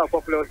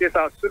foofu la aussi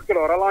ça circule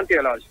au ralenti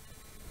l'âge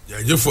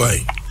jaajëf waay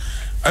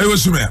aywa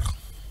Simer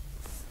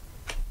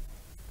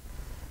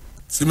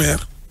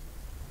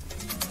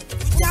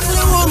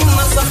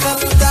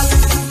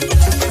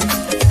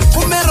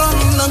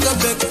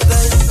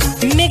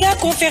Méga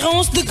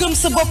conférence de Gëm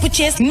Sa Bopp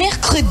Thiès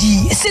mercredi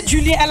 7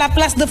 juillet à la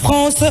place de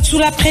France sous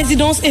la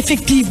présidence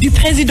effective du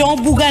président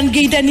Bougane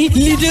Gueye Dany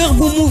leader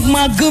bu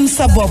mouvement Gëm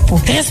Sa Bopp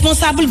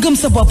responsable Gëm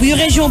Sa Bopp yu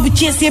région bu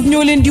Thiès yëpp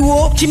ñoo leen di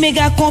woo ci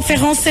méga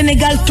conférence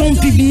Sénégal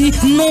tompi bi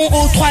non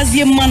au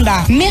 3e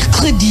mandat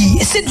mercredi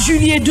 7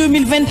 juillet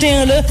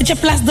 2021 la ca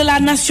place de la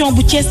nation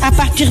bu Thiès à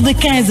partir de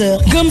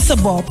 15h Gëm Sa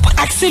Bopp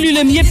ak cellule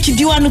am yëpp ci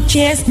diwaanu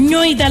Thiès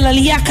ñooy dalal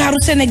yaakaaru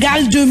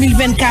Sénégal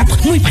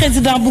 2024 muy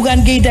président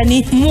Bougane Gueye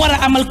Dany mu war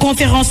a amal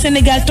conférence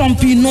Sénégal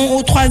tompi non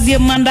au 3e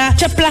mandat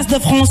ca place de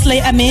France lay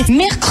amee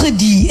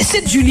mercredi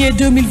 7 juillet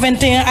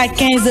 2021 à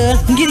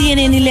 15h ngir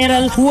yeneen i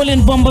leeral woo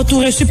leen Bamba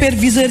Touré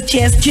superviseur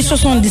Thiès ci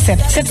 77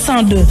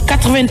 702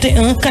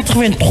 81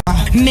 83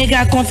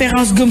 méga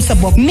conférence Gëm Sa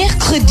Bopp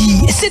mercredi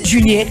 7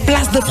 juillet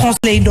place de France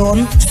lay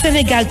doon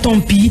Sénégal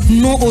tompi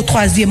non au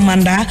 3e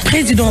mandat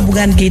président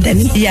Bougane Gueye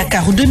Dany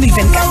yaakaaru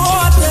 2024.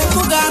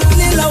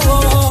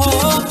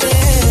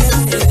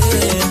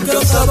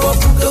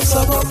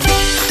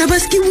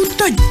 Tabaski wu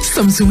toj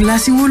Samsung laa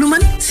si wóolu man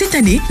cette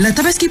année la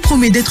Tabaski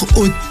promet d'être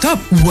au top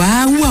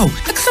waaw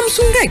ak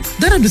Samsung rek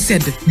dara du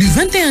sedd du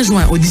 21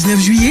 juin au 19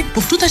 juillet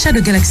pour tout achat de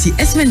Galaxy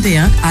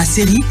S21 à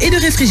série et de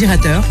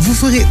réfrigérateur vous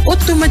ferez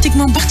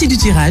automatiquement partie du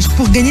tirage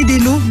pour gagner des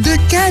lots de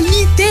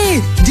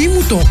qualité des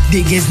moutons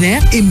des Getzner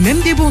et même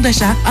des bons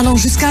d'achat allant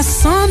jusqu'à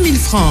 100 000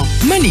 francs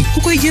mani ku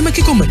koy jéem a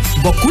ki ko mën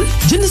bokkul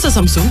jënd sa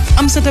Samsung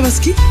am sa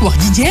Tabaski wax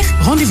ji jeex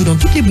rendez-vous dans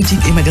toutes les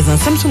boutiques et magasins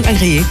Samsung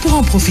agréés pour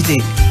en profiter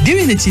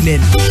déwénati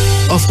leen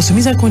offre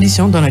soumise à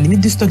condition dans la limite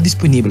du stock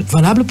disponible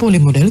valable pour les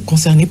modèles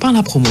concernés par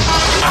la promo.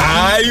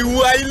 Aïe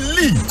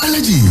Wiley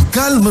Aladi,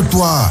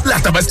 calme-toi. La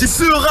Tabaski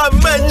sera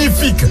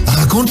magnifique.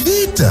 Raconte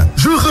vite.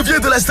 Je reviens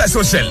de la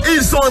station Shell et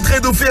ils sont en train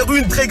de faire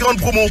une très grande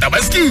promo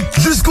Tabaski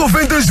jusqu'au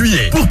 22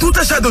 juillet. Pour tout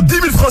achat de 10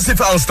 000 francs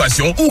CFA en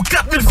station ou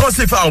 4 000 francs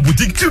CFA en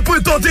boutique, tu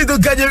peux tenter de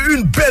gagner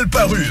une belle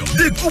parure,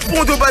 des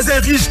coupons de bazin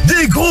riches,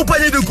 des gros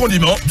paniers de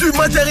condiments, du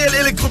matériel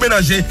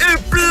électroménager et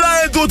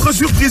plein d'autres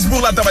surprises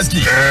pour la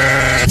Tabaski.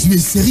 Tu es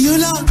sérieux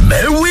là?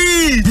 Mais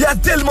oui, il y a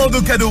tellement de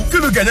cadeaux que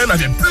le gagnant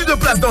n'avait plus de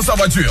place dans sa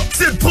voiture.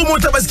 Cette promo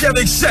Tabaski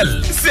avec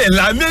Shell, c'est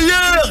la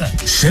meilleure.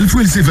 Shell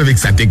Fuel Safe avec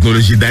sa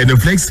technologie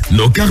Dynaflex,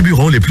 nos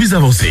carburants les plus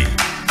avancés.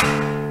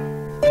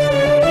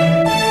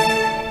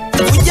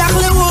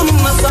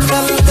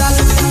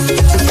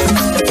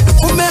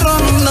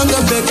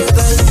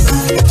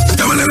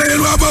 dama ne la yéen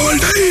waa Bawol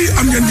day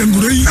am ngeen gan gu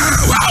rëy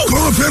waaw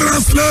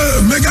conférence la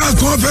méga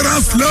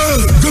conférence la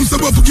Gëm Sa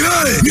Bopp gi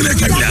ñu ne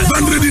kañ la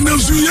vendredi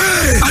 9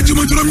 juillet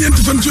ajuma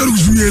juróom-ñeenti fan ci weeru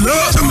juillet la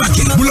ca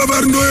Mbàkke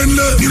boulevard Ndoyen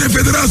la ñu ne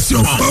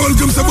fédération Bawol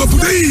Gëm Sa Bopp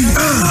day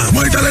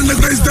mooy dalal nag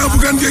président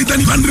Bougane Gueye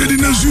Dany vendredi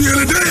 9 juillet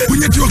la de bu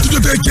ñetti waxtu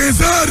jotee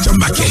 15 heures ca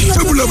Mbàkke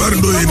ca boulevard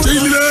Ndoyen tey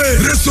li la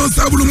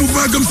responsable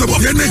mouvement Gëm Sa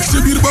Bopp ya nekk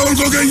ci biir Bawol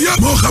googee yëpp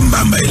moo xam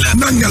Bambey la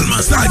nangal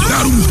ma Sadio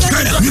Daaru Muxti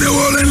Kayal ñu ne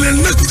woo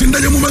leen nag ci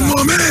ndaje mu mag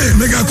moomee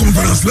méga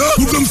conférence la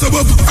bu Gëm Sa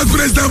Bopp ak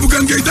président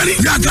Bougane Gueye Dany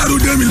yaakaaru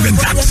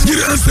 2024 ngir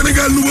un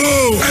Sénégal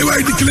nouveau ay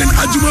waay dikk leen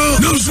ajuma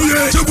 9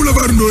 juillet ca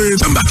boulevard Ndoye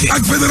ca Mbacké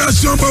ak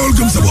fédération Bawol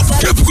Gëm Sa Bopp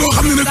képp koo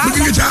xam ne nag bëgg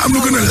nga caa am lu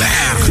gën a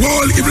leer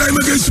wool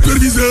Ibrahima Gueye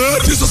superviseur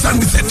ci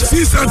 77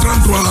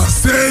 633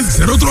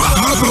 16 03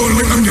 Bawol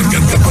nag am ngeen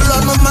gan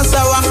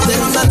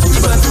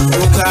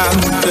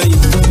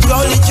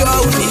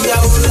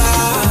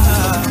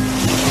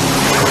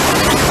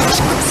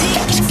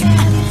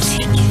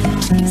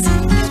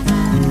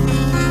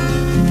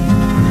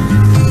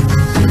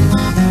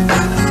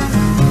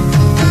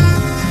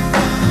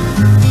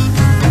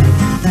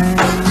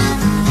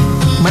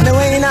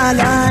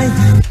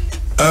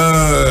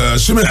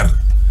Chimère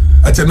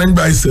acca nañ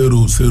bàyyi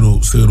seeru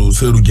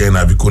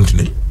Dieyna bi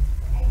continuer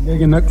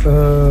léegi nag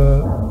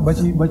ba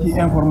ci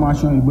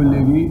information yi ba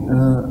léegi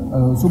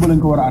suba lañ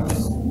ko war a àtte.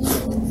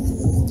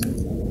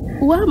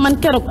 waaw man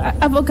keroog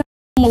avocat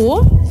ma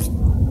woo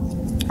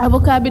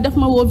avocat bi daf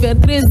ma woo vers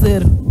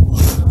 13h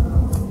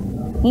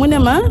mu ne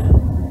ma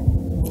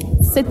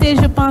c'était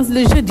je pense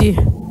le jeudi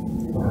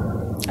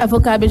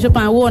avocat bi je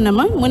pense woo na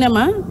ma mu ne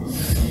ma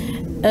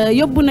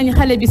yóbbu nañu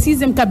xale bi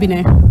 6e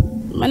cabinet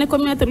ma ne ko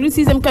maître lu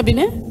 6e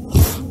cabinet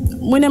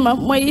mu ne ma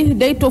mooy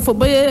day toog fa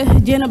ba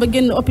jéena ba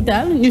génn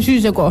hôpital ñu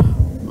jugé ko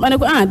ma ne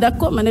ko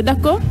d'accord ma ne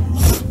d'accord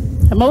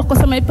ma wax ko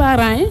samay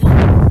parents yi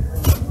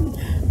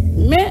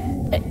mais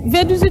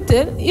vers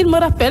 18h il me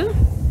rappelle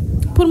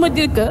pour me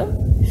dire que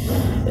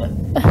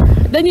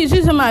dañuy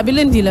jugement bi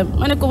lundi la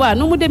ma ne ko waa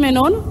nu mu demee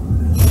noonu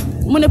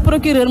mu ne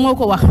procureur moo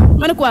ko wax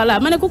ma ne ko voilà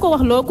ma ne ku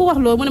wax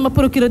loo mu ne ma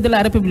procureur de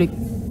la république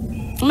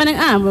ma ne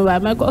waaw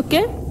ma ne ko ok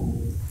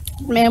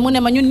mais mu ne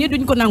ma ñun ñi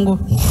duñ ko nangu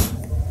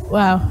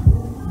waaw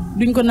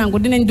duñ ko nangu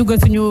dinañ dugal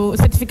suñu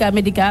certificat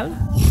médical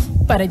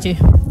pare ci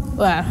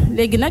waaw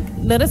léegi nag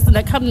le reste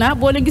nag xam naa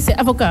boo leen gisee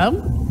avocat am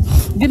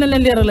dina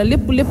leen leeral la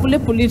lépp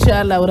incha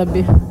allahu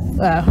rabbi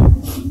waaw.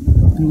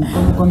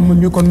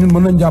 kon ñun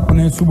mën nañ jàpp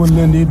ne suba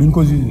lundi duñ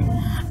ko jugé.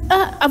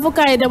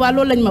 avocat yi de waa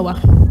loolu lañ ma wax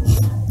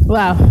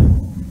waaw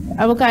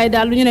avocat yi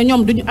daal lu ñu ne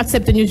ñoom duñu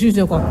accepter ñu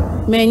jugé ko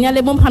mais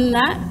ñale moom xam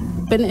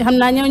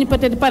naa ñooñu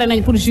peut-être pare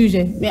nañ pour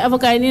juger mais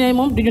avocat yi nii ne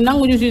moom duñu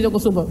nangu ñu juger ko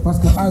suba. parce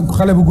que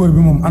xale bu góor bi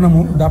moom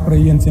anamu d'après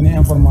yéen seen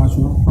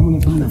information.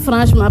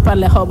 franchement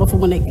parler xaw ba fu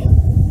mu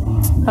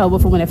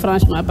nekk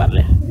franchement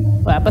parler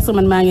waaw parce que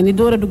man maa ngi ni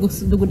door a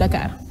dugg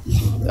Dakar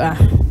waaw.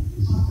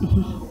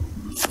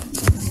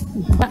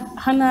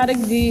 xanaa rek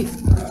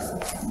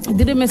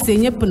di remercier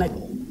ñëpp nag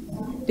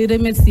di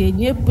remercier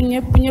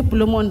ñëpp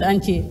le monde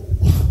entier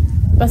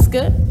parce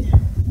que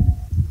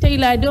tey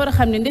laay door a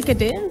xam ne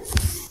ndekete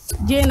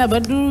jéena ba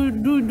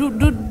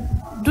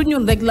du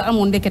ñun rek la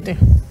amoon ndekete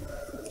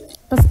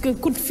parce que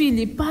coup de fil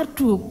yi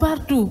partout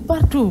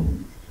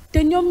te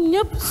ñoom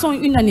ñëpp sont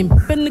unanimes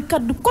benn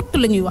kaddu kott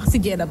la ñuy wax ci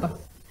jéena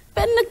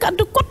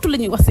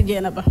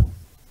ba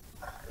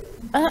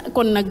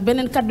kon nag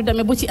beneen kaddu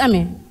demee bu ci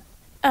amee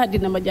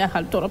dina ma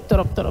jaaxal trop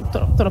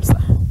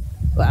sax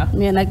waaw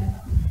mais nag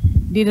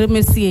di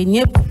remercier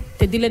ñëpp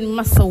te di leen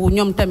massawu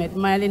ñoom tamit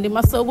maa leen di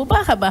massawu bu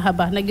baax a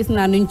baax nag gis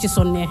naa nuñ ci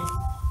sonn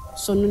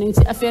nañ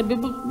ci affaire bi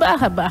bu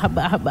baax a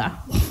baax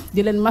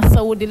di leen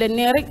massawu di leen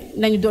nee rek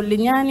nañu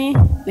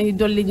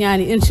dolli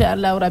ñaani insha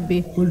allahu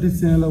rabbi.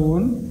 politicien la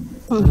woon.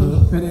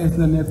 PDS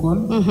la nekkoon.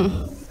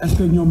 est-ce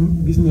que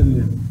ñoom gis ngeen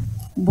leen.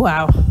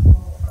 waaw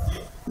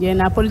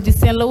jéena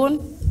politicien la woon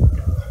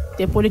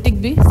te politique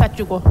bi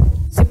sàcc ko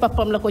ci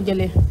papam la ko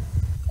jëlee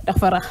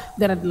dafa rax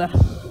deret la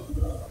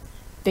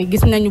te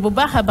gis nañu bu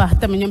baax a baax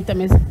tamit ñoom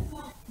tamit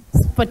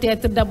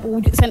peut-être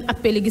seen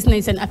appel yi gis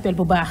nañ seen appel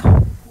bu baax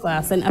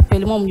waaw seen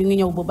appel moom ñu ngi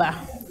ñëw bu baax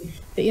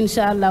te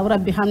incha allahu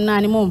rabbi xam naa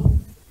ni moom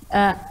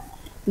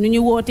nu ñu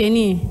wootee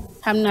nii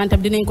xam naa tam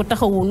dinañ ko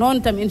taxawu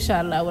noonu tam incha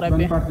allahu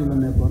rabbi. ban parti la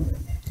nekkoon.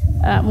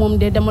 moom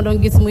de dama doon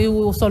gis muy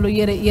solu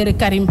yëre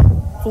Karim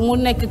fu mu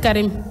nekk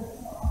Karim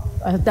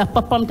ndax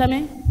papam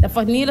tamit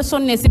dafa nii la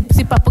sonnee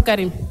si pap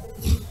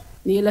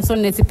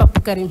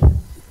Karim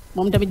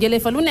moom tamit jëlee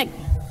fa lu nekk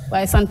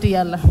waaye sant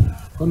yàlla.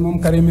 kon moom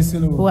karimiste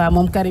la woon. waaw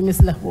moom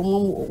karimiste la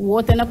moom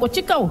woote na ko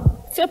ci kaw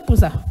fépp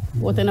sax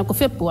woote na ko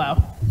fépp waaw.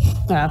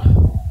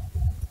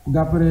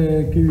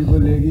 d'après kii bi ba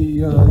léegi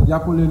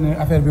jàppale ne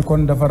affaire bi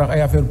kon dafa rax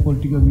ay affaire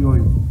politique ak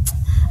yooyu.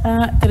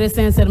 très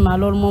sincèrement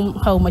loolu moom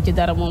xaw ma ci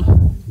dara moom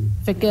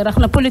fekkee rax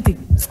na politique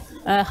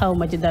xaw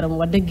ma ci dara moom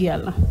wax dëgg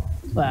yàlla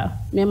waaw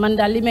mais man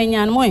daal li may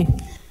ñaan mooy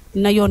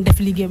na yoon def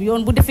liggéeyam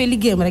yoon bu defee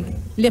liggéeyam rek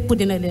lépp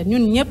dina leer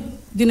ñun ñëpp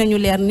dinañu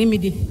leer ni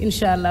midi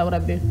incha allahu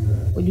rabbi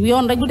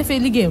yoon rek bu defee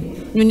liggéeyam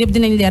ñun ñëpp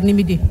dinañ leer ni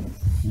midi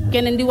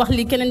keneen di wax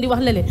lii keneen di wax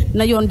lële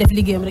na yoon def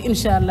liggéeyam rek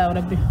incha allahu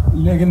rabbi.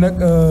 léegi nag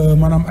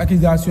maanaam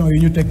accusation yi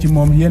ñu teg ci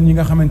moom yéen ñi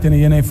nga xamante ne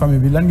yéenay famille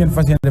bi lan ngeen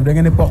fas yéene def da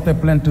ngeen di porter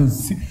plainte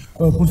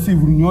pour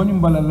suivre ñooñu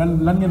mbala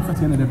lan ngeen fas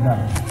yéene def daal.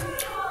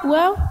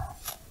 waaw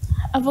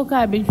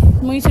avocat bi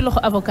mu ngi ci loxo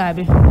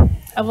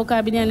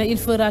avocat bi nee na il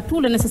fera tout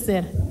le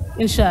nécessaire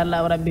incha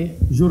allahu rabbi.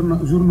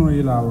 journaux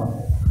yi laa wax.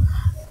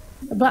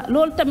 ba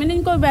loolu tamit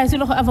nañ ko bàyyi ci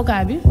loxo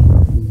avocat bi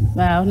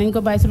waaw nañ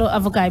ko bàyyi ci loxo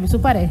avocat bi su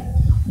paree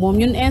moom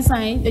ñun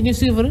instant yi dañu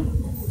suivre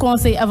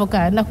conseil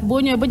avocat ndax boo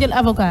ñëwee ba jël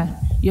avocat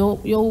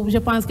yow je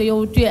pense que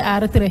yow tu es à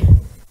retrait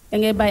da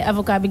ngay bàyyi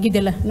avocat bi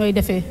guider la nooy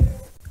defee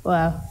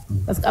waaw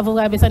parce que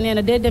avocat bi sax nee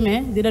na dès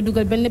demain dina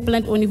dugal benn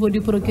plainte au niveau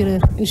du procureur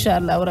incha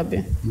allahu rabbi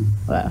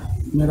waaw.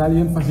 mais daal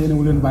yéen fas yéene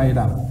wu leen bàyyi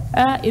daal.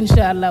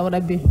 incha allahu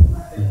rabbi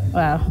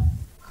waaw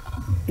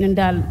ñun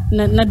daal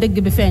na dëgg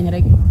bi feeñ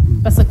rek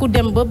parce que ku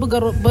dem ba bëgg a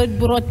ba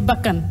root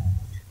bakkan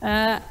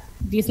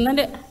diis na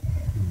de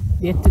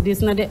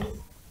diis na de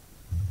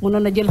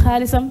mënoon a jël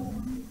xaalisam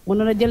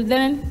mënoon a jël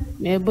leneen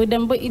mais ba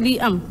dem ba lii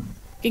am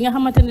ki nga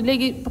xamante ne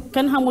léegi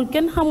kenn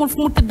xamul fu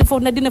mu tëdd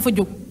foofu na dina fa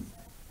jóg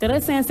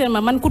très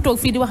sincèrement man ku toog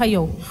fii di wax ak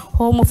yow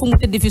xaw ma fu mu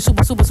tëdd fii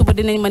suba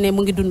dinañ ma ne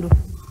mu ngi dund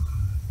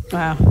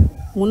waaw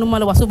mënu ma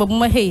la wax suba bu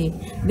ma xëyee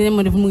dinañ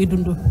ma ne mu ngi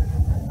dund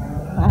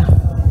waaw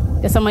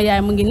te sama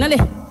yaay mu ngi nale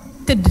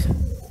tëdd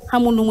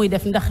xamul nu muy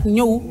def ndax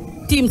ñëw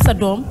tiim sa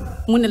doom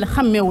mu ne la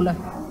xàmmeewu la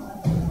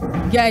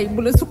jaay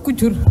bu la sukk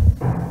jur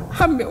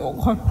xàmmeewoo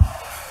ko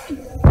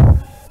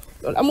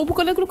loolu amu bu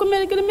ko lekk lu ko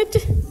mel gën a métti.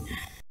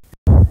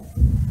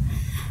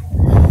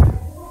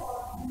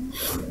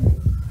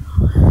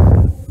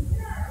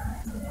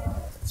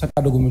 sa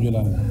kàddu gu mujj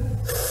la.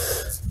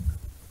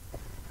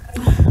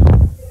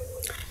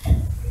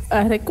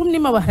 rek comme ni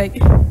ma wax rek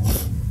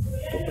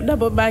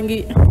d'abord baa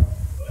ngi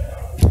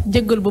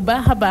jéggal bu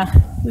baax a baax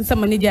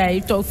sama nijaay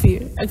yi toog fii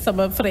ak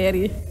sama frère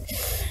yi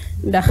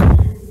ndax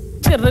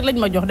cër rek lañ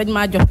ma jox dañ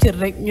maa jox cër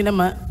rek ñu ne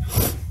ma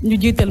ñu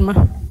jiital ma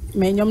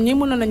mais ñoom ñi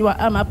mënoon nañu wax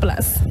à ma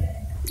place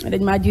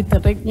dañ maa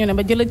jiital rek ñu ne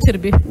ma jëlal cër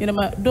bi ñu ne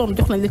ma doom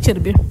jox nañ la cër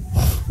bi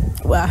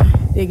waaw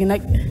léegi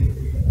nag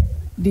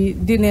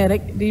di ne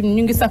rek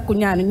ñu ngi sàkku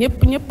ñaanu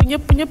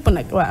ñëpp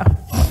nag waaw.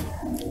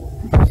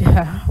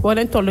 boo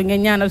leen toll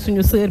ngeen ñaanal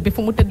suñu sœur bi fu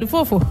mu tëdd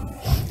foofu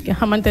nga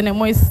xamante ne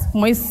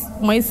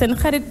mooy seen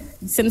xarit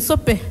seen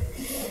soppe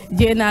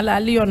jéenaa laa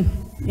Lyon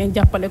ngeen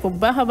jàppale ko bu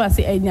baax a baax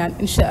si ay ñaan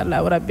incha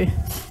allahu rabbi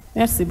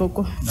merci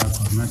beaucoup.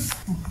 D'accord, merci.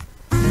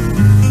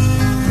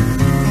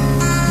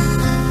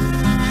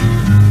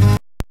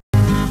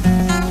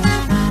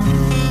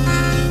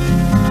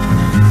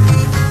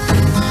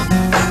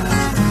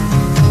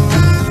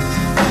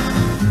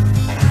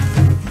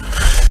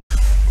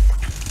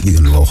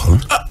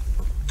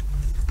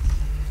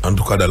 en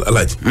tout cas daal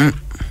alaaji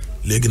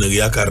léegi nag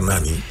yaakaar naa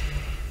ni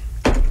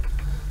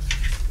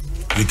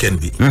weekend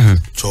bi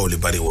coow li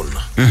bari woon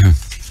na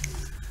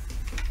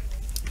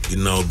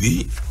ginnaaw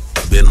bi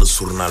benn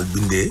journal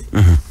bindee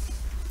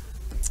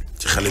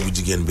ci xale bu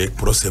jigéen beeg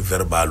procès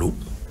verbalu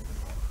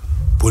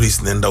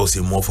police ne ndaw si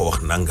moo fa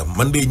wax nangam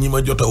man de ñi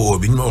ma jot a woo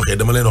bi ñu ma waxee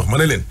dama leen wax ma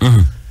ne leen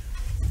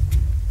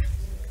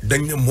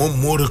dañ ne moom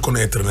moo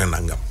reconnaître ne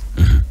nangam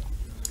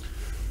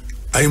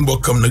ay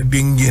mbokkam nag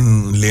dégg ngeen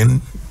leen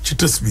ci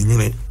tës bi ñu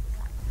ne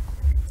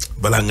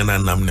balaa nga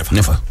naan naam ne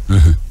fa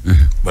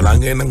balaa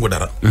ngay nangu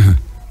dara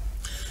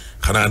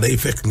xanaa day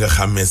fekk nga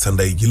xàmmee sa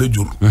ndey ji la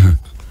jur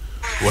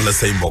wala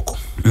say mbokk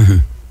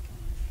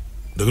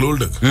dëgg loolu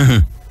dëgg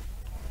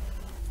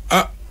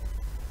ah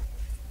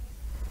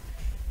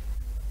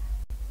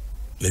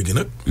léegi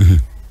nag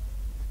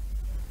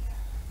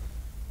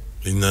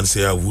liñ naan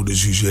c'est à vous de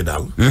juger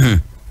daal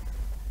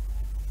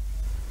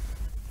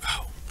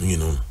waaw mu ngi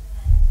noonu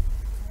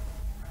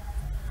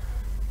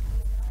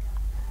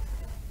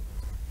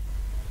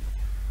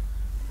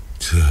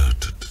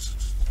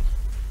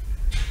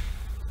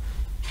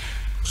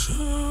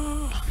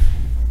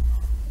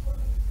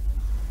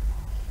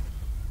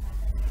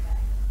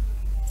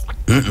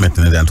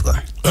metti na de en tout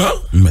cas.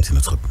 metti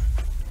na trop.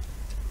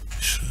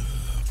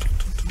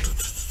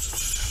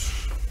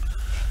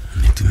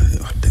 metti na de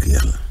wax dëgg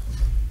yàlla.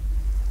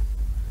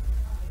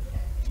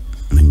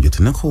 nañ joti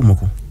nag xawma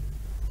ko.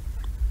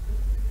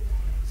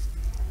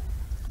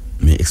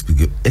 mais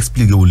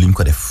expliqué wul liñ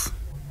ko def.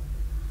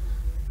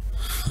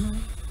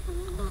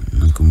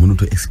 nañ ko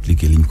mënut a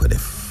expliquer liñ ko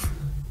def.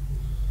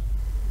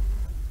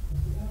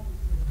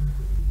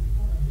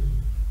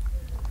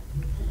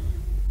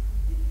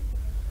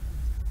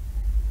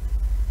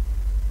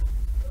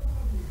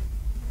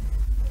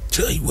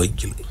 ay way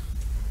jël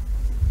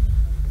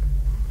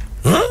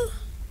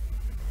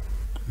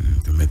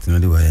metti na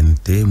di waaye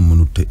te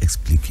mënut a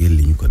expliquer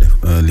li ñu ko def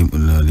li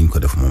ñu ko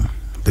def moom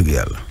dëgg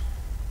yàlla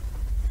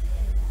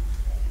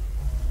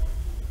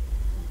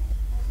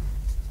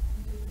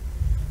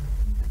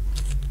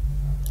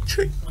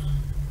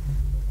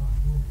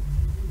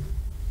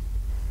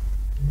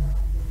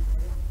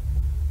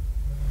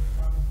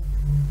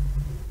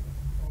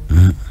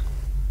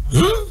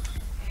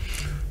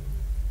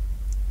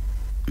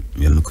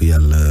yal na ko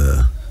yàlla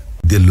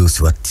delloo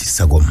si waat ci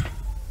sagom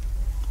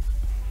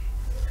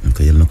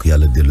yal na ko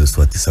yàlla delloo si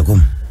waat ci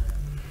sagom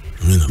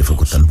dafa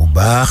ko tan bu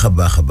baax a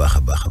baax a baax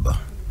a baax a baax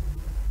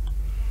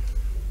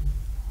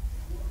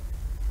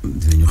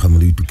dinañu xam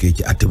luy tukkee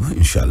ci àtte ba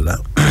incha allah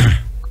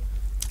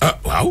ah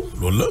waaw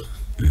loolu la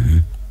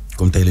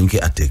comme tey lañ koy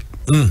àttee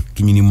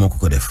ki ñu ni moo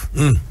ko def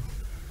dinañu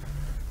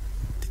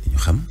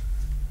xam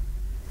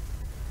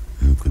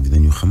ko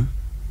dinañu xam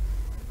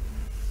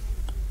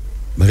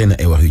bari na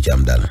ay wax yu ci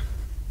am daal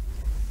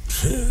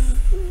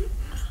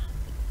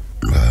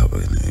waaw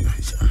bari na ay wax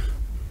yu ci am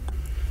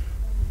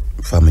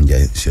Fama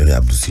Ndiaye Cheikh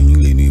Abdou Sy ñu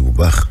ngi lay nuyu bu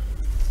baax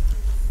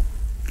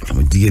xam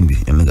nga jigéen bi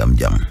yal na nga am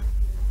jàmm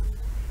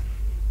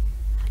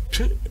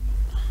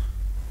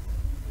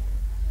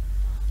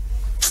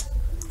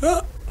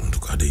ah en tout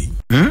cas day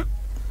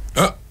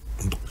ah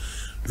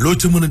loo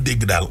ca mën a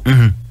dégg daal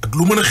ak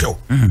lu mën a xew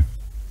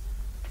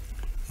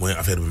mooy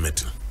affaire bi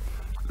metti na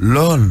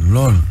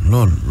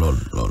lool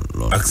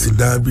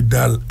accident bi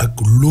daal ak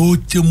loo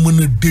ca mën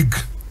a dégg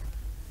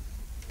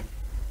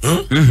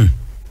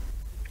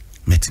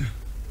metti na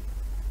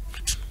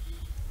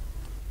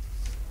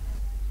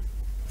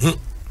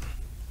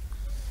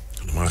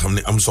maa xam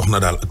ne am soxna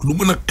daal ak lu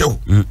mën a xew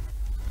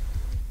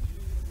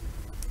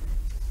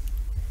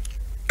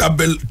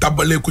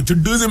tàbbalee ko ca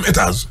deuxième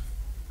étage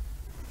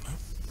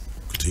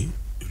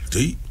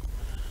tey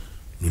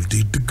loolu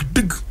tey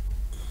dëgg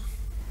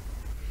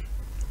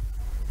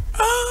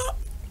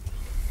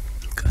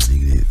kaa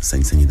léegi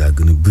sañ-sañ yi daa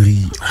gën a bëri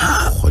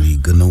xol yi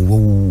gën a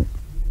wow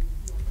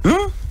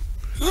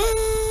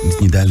nit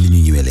ñi daal li ñu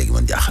ñëwee léegi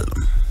man jaaxal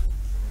la.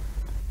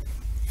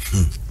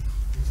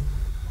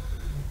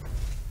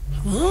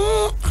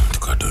 en tout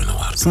cas doy na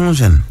waar. sans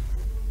gêne.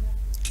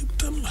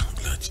 kéemtaan la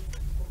laaj.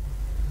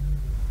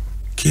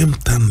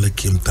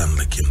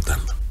 kéemtaan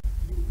la.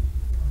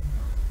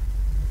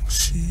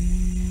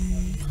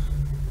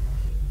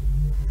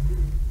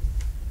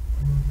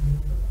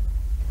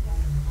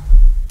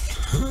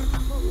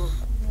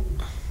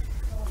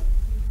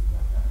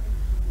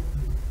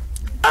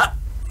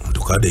 en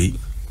tout cas day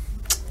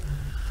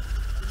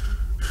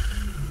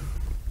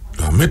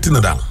waaw metti na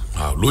daal.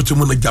 waaw loo ci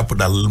mën a jàpp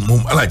daal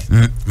moom alaaji.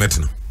 metti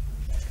na.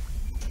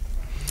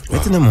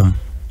 metti na moom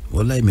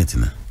wallaay metti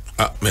na.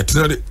 ah metti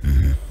na de.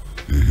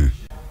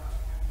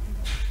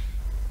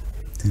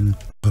 dina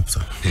topp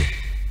sax.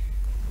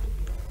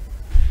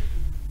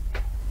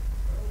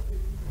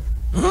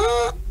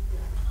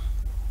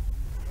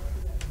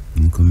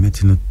 ni ko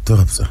metti na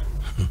torop sax.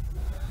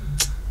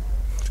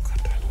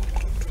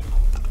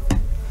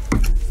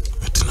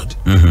 metti na de.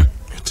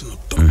 metti na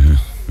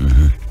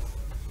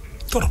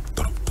torop.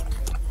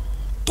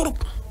 torop.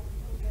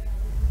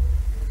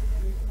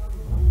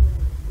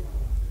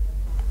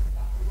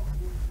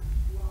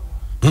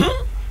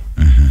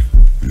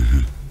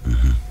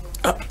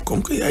 ah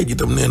comme que yaay ji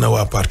tam nee na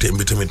waa parti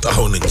bi tamit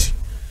taxaw nañ ci.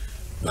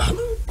 baax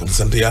na kon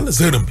sant yàlla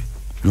sërëm bi.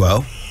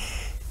 waaw.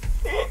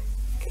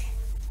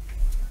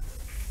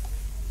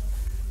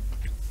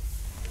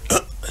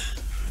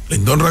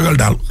 dañ doon ragal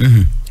daal.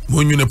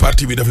 moo ñu ne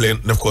parti bi daf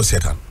koo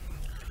seetaan.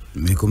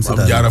 mais comme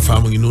seetaan jaara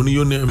faama ngi noonu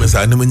yónnee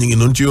message ne ma ñu ngi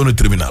noonu ci yoonu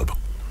tribunal ba.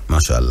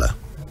 macha allah.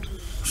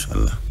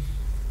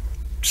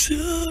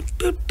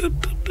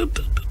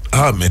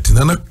 ah metti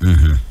na nag.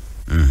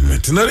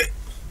 metti na de.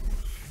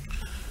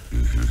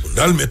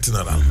 daal metti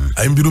na daal.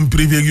 ay mbirum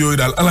privé ak yooyu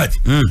daal alaaji.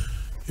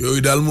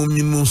 yooyu daal moom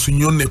ñun moom suñ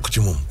ñoon nekku ci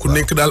moom. ku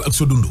nekk daal ak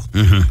sa dund.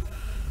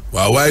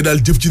 waaw waaye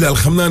daal jëf ci daal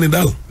xam naa ne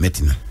daal.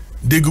 metti na.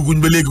 dégg guñ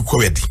ba léegi ko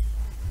weddi.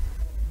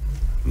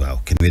 waaw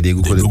kenn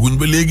weddeegu ko. dégg guñ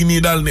ba léegi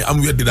nii daal ne am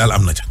weddi daal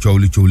am na ca. coow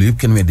li yëpp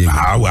kenn weddeegu.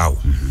 waaw.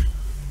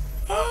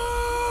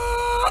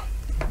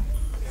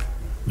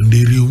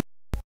 ndey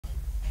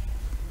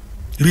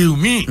réew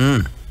mi.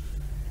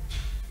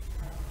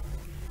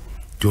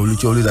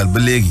 coow li daal ba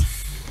léegi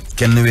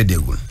kenn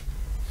weddeegul.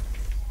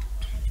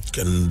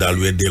 kenn daal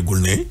weddeegul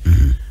ne.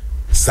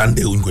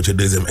 sànde wuñ ko ca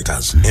deuxième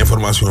étage.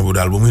 information bu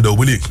daal ba muy daw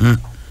ba léegi.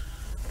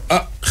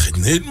 ah xëy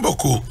na it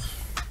mbokk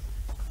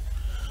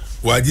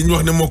waa ji ñu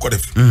wax ne moo ko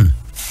def.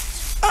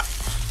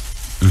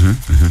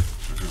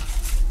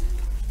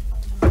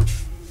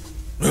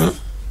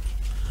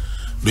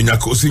 du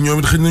ñàkk aussi ñoom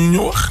it xëy na ñu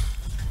ñoo wax.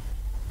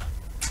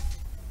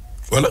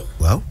 voilà.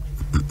 waaw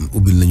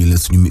ubbil nañu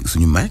leen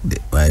suñu mic de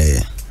waaye.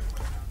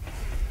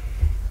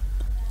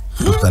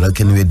 waxtaan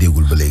kenn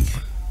weddeegul ba léegi.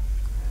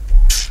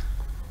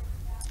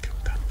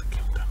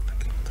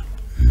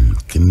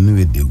 kenn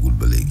weddeegul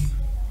ba léegi.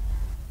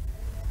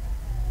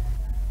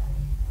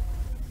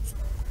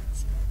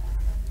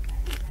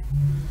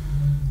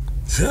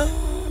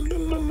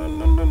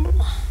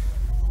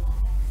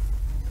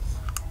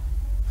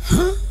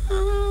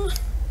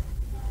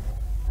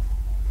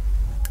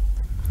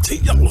 ci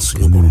yàlla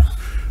suñu borom.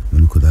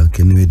 mën ko daal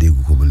kenn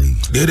weddeegu ko ba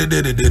léegi.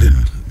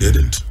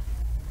 déedéet.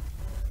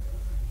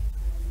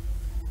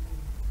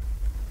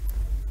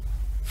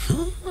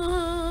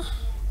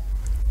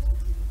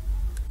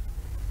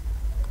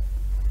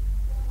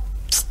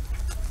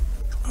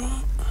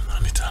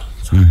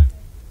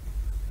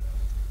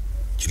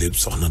 ci lépp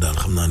soxna daal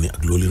xam naa ni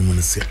ak loolu leen mën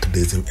a seq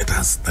deuxième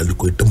étage daal di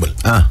koy tëmbal.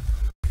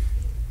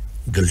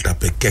 gël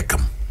tàppe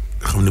kekkam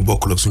nga xam ne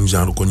bokkul ak suñu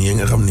genre kon yee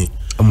nga xam ni.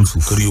 amul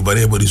suuf kër yu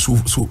baree bari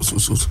suuf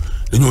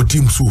dañoo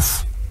tiim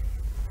suuf.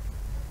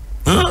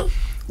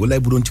 walaay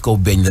bu doon ci kaw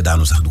beñ la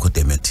daanu sax du ko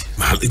temeeti.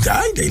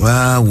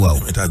 waaw.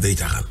 étage day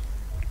caaxaan.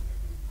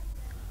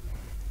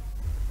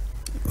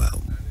 waaw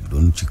bu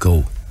doon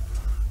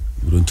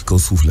ci kaw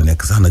suuf la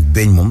nekk sax nag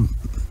beñ moom.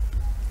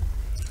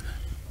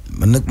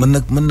 man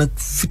nag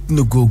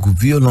fitna googu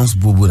violence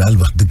boobu daal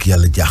wax dëgg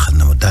yàlla jaaxal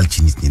na ma daal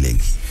ci nit ñi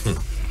léegi.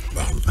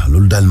 waaw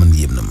loolu daal man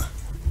yéem na ma.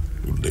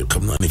 loolu de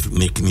xam naa ne fi mu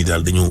nekk nii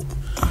daal dañoo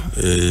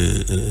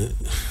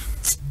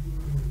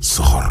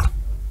soxor.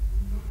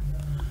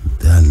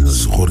 daal loolu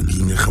soxor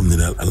gi nga xam ne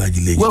daal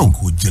alaaji léegi. dañ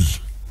koo jël.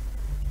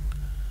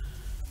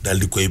 daal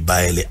di koy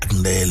bàyyile ak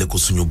ndeyale ko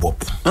suñu bopp.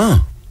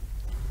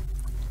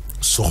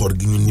 soxor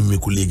gi ñu nimmee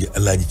ko léegi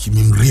alaaji ci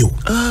mim réew.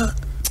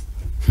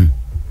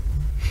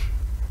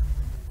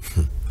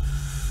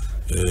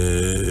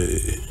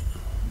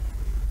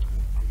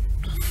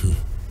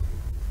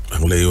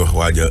 am lay wax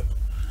waaja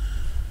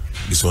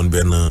gisoon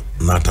benn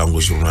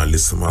naataango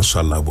journaliste macha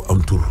allah bu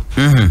am tur.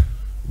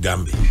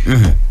 Gambie.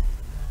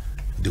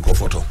 di ko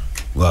photo.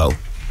 waaw.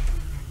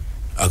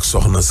 ak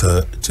soxna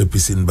sa ca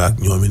piscine baag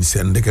ñoomin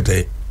seen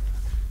ndekete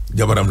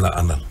jabaram la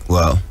àndal.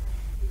 waaw.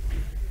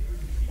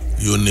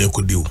 yónnee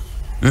ko diw.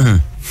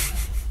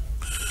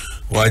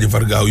 waa ji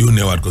far gaaw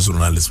yónneewaat ko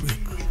journaliste bi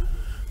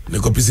ne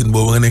ko piscine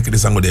boobu nga nekk di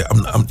sangu de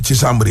am ci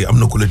chambre yi am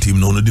na ku la tiim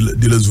noonu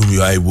di la zoom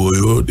yu ay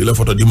booyoo di la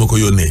photo di ma ko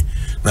yónnee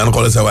naan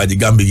xoolal sa waa ji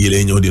Gambie gii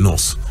lay ñëw di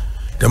noos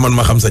te man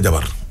ma xam sa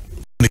jabar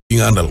ne ki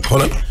nga àndal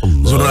xoolal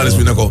journaliste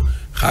bi ne ko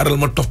xaaral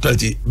ma toftal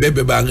ci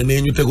bébé baa nga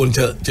nee ñu tegoon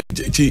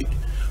ci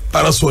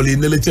parasol yi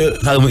ne la ca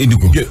xaaral ma indi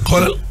ko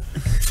xoolal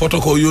photo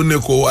ko yónnee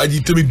ko waa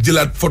ji tamit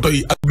jëlaat photo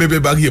yi ak bébé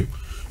baak yëpp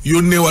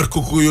yónnee war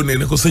ko yónnee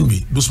ne ko sëñ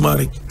bi doucement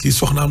rek kii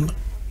soxnaam la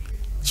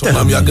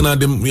soxnaam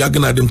yàgg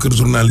naa dem kër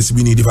journaliste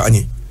bi nii di fa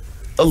añee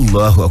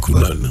allahu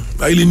akbar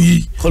bàyyi leen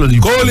yii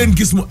koo leen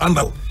gis mu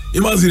àndal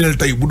imagineel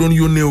tey bu doon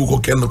yónneewu ko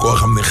kenn koo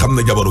xam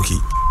ne jabaru kii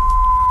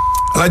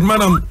alaaj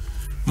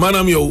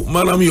maanaam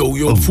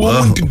yow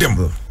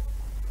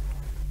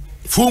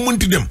foo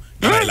mënti dem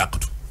dangay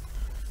làqatu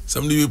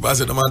samedi bi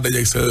passé damaa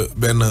dajeeg sa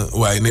benn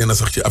waaye nee na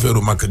sax ci affaire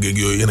u màkk géeg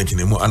yooyu yéen a ci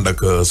ne mu ànd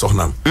ak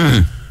soxnaam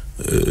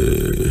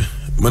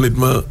man it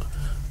ma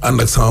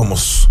ànd ak sama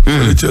mos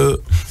fële ca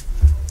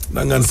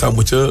dangaan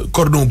sàmb ca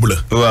cordon bleu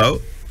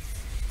waaw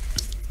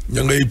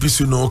ña ngay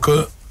piscine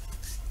que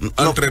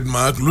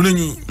entraînement ak lu ne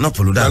ñu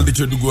noppalu daal di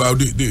ca dugg waaw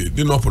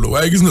di noppalu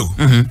waaye gis nga ko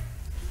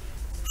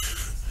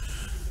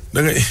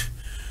da ngay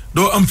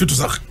doo am fitu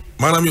sax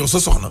maanaam yow sa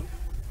soxna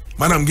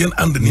maanaam ngeen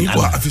ànd nii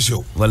quoi affiché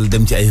wu wala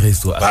dem ci ay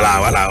resto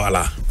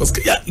voilà parce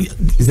que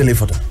gis les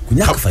photos ku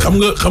ñàkk fay xam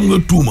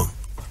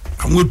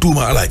nga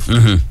tuuma alaaj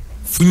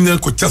fu ñu ne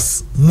ko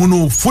cas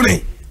mënoo fu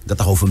ne nga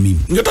taxaw fa miim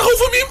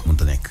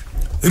mënta nekk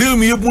réew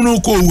mi yëpp mënoo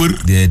koo wër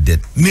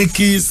déedéet ne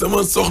kii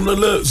sama soxna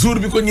la jour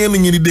bi ko ñenn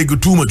ñi di dégg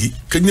tuuma gi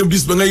kañ ñëpp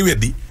bis ba ngay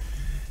weddi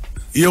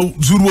yow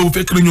jour boobu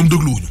fekk na ñoom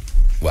dégluwuñu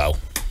waaw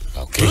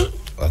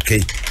ok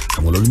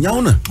xam nga loolu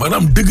ñaaw na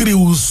maanaam degré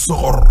wu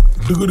soxor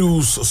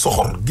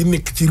gi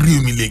nekk ci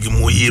réew mi léegi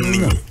moo yéem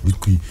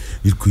nit ñi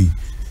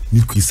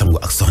nit kuy sangu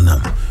ak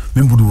soxnaam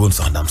même bu dul woon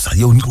soxnaam sax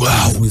yow nit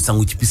kuy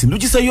sangu ci piscine lu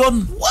ci sa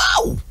yoon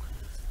waaw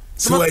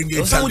si waay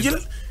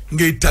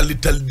ngay talli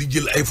di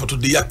jël ay photo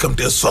di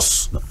yàkkamtee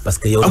sos parce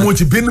que yow amoo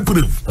ci benn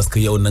preuve parce que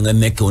yow na nga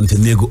nekk woon te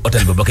néegu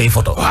hôtel ba koy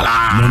photo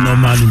voilà non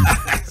maalum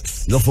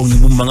nga foog ni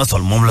moom ma nga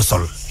sol moom la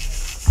sol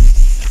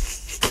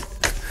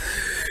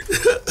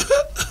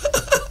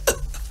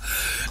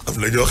am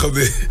na ñoo xam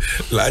ne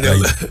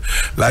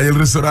laajal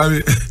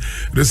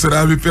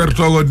restaurant bi père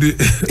toogoon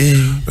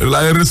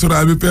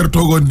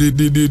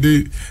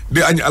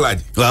di añ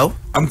alaaji waaw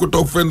am ko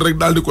toog fenn rek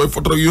daal di koy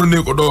photo rek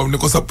yónnee ko doomam ni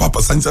ko sa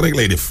papa sañsa rek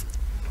lay def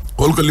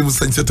xool ko li mu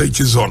sañsa tey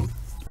ci zone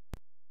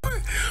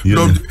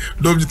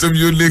doom ji tam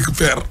yónnee ko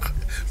père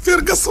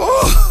Gaston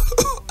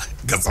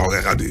nga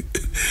xam ni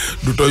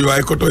du tooñ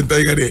waaye ko tooñ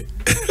tey nga dee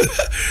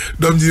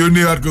doom ji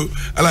yónnee waat ko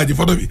alaaji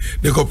photo bi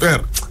ne ko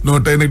père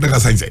non tey nag da nga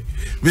sañse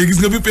mais gis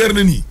nga bi père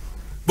na nii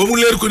ba mu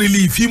leer ko ne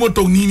lii fii ma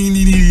toog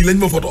nii lañ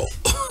ma photo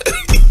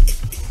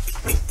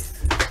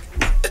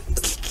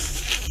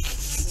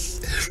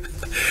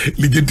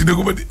lijjanti na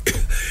ko ba di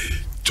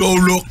coow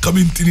loo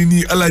xamante ni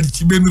nii alaaji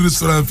ci benn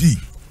restaurant fii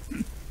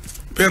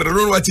père da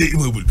doon wàccee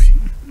immeuble bi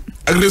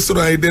ak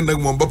restaurant yi dend ak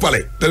moom ba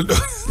pale dal do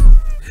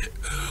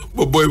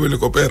ba booy ba ne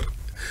ko père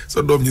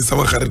sa doom ji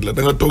sama xarit la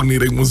da nga toog nii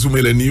rek mu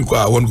zoomé la nii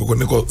quoi won ko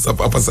ne ko sa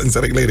papa sañ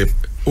sa rek lay def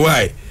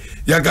waaye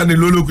yaakaar ne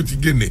looloo ko ci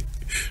génne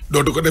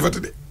dootu ko defati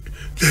de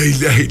la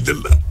ilaha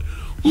illallah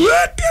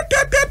waa te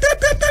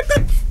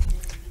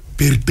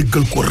père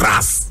tëggal ko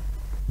raas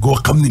goo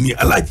xam ne nii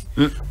alaaji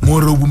moo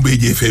raw bu mbéy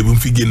jee fee bu mu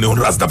fi génne woon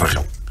raas dafa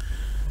xew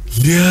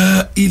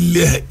la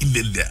ilaha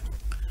illallah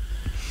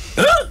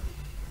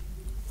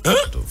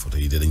photo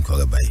yi de dañ ko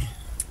nga bàyyi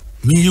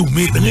mais yow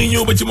mais da ngay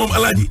ñëw ba ci moom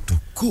alaaji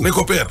ne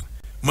ko père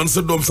man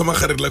sa doom sama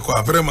xarit la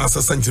quoi vraiment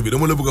sa sanc bi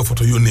dama la bëgg a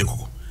photo yónnee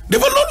ko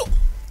defal loolu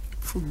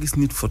foo gis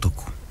nit photo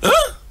ko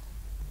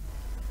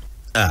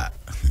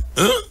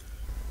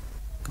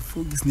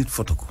foo gis nit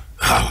photo ko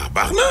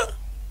baax na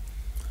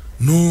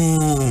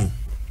non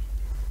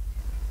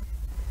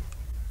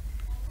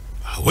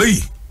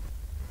oui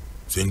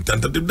c'est une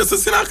tentative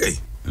d'assassinat kay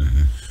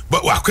ba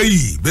waaw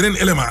kay beneen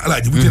élément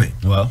alaaji bu ci ne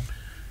waaw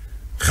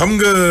xam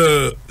nga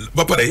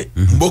ba pare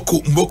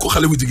mbokku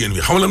xale bu jigéen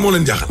bi xam nga lan moo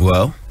leen jaaxal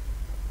waaw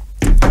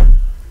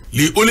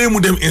lii au lieu mu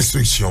dem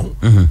instruction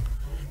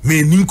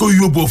mais ni ñu koy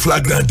yóbboo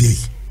flagrant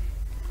délit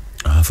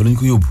fa lañ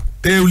ko yóbbu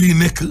teew lii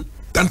nekk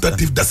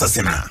tentative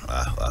d'assassinat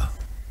waaw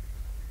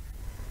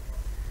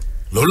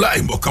loolu la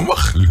ay mbokkam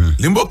wax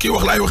li mbokk yi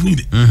wax laay wax nii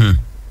de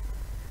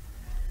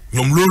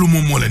ñoom loolu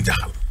moom moo leen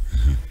jaaxal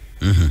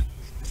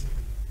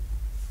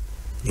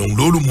ñoom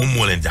loolu moom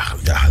moo leen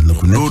jaaxal na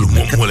ku nekk loolu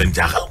moom moo leen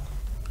jaaxal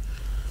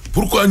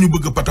pourquoi ñu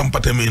bëgg patam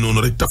patamee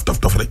noonu rek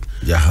taf rek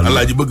jaaxal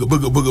alaaji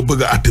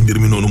bëgg a àtte mbir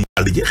mi noonu mu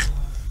daal di jeex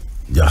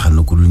jaaxal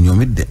na ko lu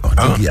ñoom it de wax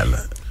dëgg yàlla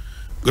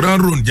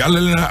grand ron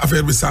jàllale naa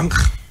affaire bi sànq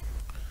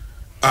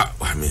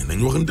waaw mais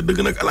nañu waxante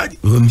dëgg nag alaaji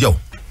Ron Jaw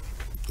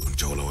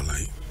la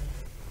wallaay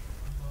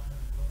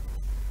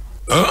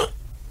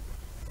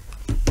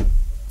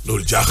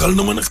loolu jaaxal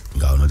na ma nag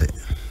gaaw na de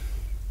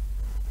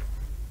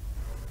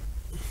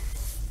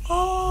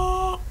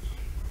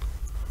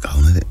gaaw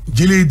na de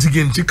jëlee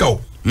jigéen ci kaw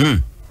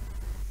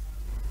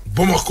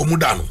ba wax ko mu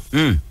daanu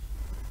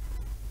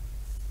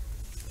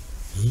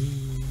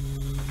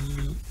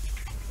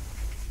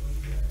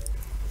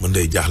man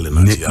day jaaxle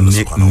naa ci yàlla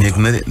subhanahu wa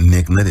taala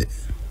nekk na de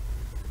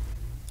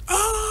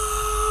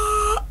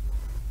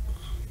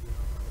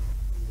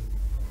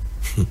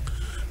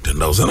te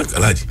ndaw sa nag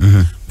alaaji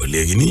ba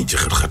léegi nii ci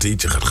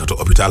xat-xatu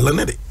hôpital la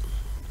ne de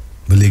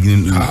ba léegi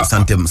nii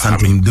santé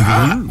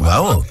dëgërul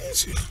waaw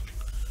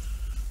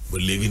ba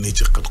léegi nii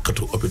ci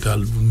xat-xatu hôpital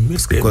bu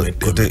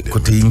méttee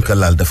côté yi ñu ko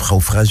laal dafa xaw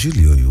fragile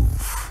yooyu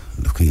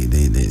daf koy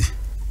day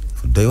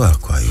doy waar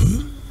quoi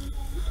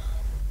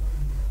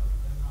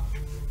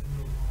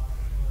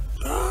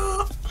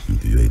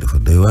yooyu dafa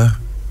doy waar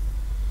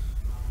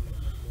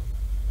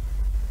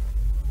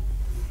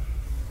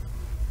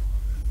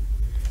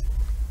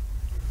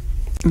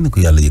na ko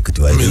yàlla yëkkati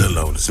waaye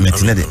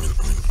metti na de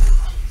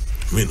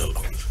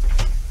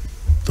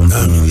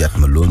tonton yaat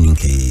ma loo ñu ngi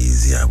koy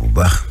ziar bu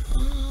baax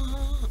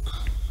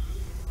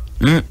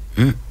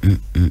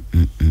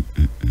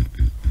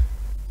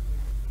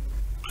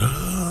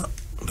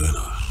doy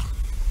na waar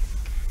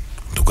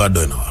en tout cas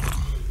doy na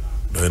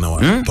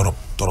waar trop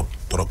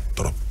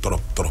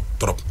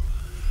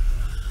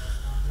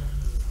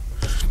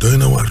doy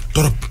na waar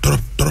trop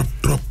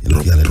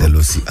yàlla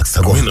delloo si ak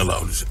sago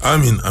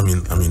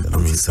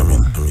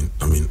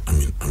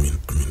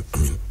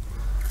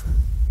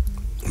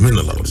amin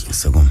la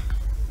sagom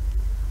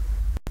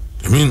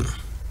amin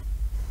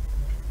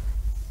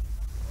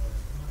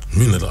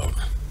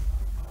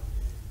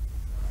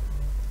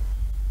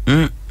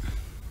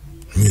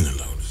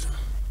la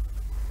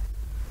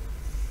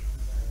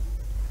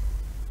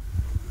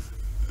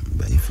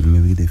bàyyi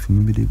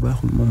film bi de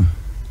baaxul moom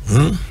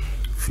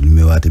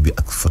filmé waate bi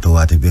ak photo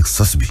waate bi ak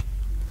sos bi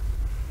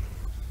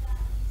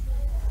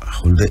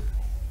baaxul de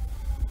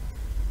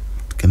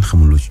kenn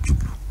xamuloo ci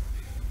jublu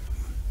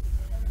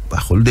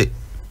baaxul de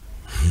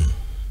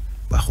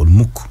baaxul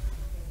mukk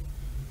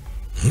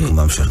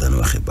maam Cheikh daan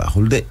waxee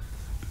baaxul de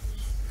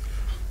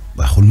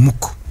baaxul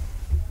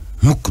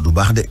mukk du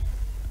baax de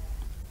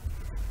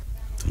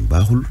suñ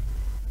baaxul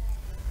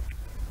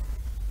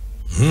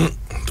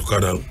en tout cas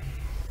daal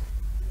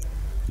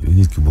yow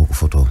nit ki boo ko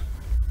photo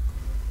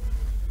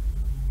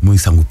muy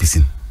sangu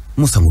piscine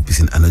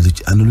ana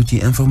lu ci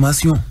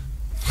information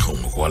xaw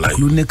ma ko walaay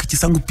lu nekk ci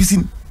sangu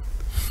piscine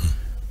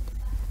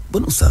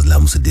ban oustaz laa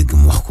mos a dégg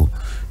mu wax ko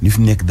ñu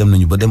fi nekk dem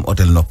nañu ba dem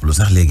hôtel noppalu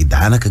sax léegi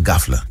daanaka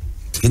gaaf la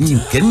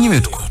kenn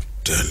ñemeetu ko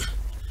tel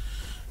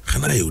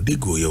xanaa yow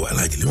déggoo yow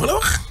alaaji li ma la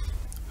wax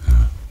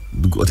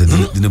dugg hôtel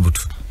dina bëtt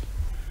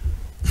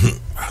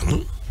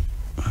waaw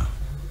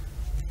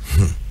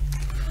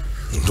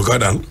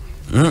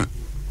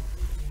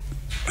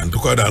en tout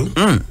cas daal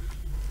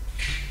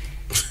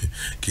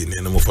kii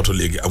nee na ma photo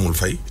léegi amul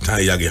fay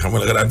temps yàgg yi xam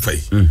nga nga daan fay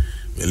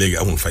mais léegi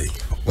amul fay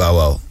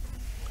waaw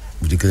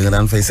bu dikk nga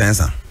daan fay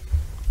 500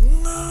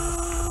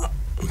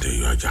 te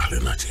yoo jaaxle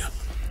naa ci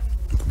yàlla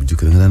bu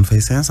dikk nga daan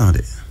fay 500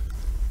 de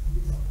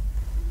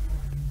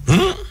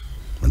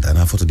man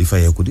daanaa photo di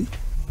fayeeku di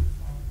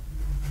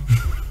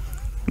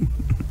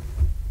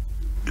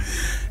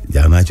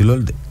jaar naa ci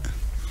loolu de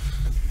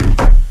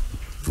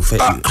fu fay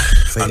en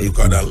tout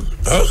cas daal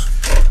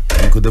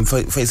ko dem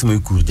fay samay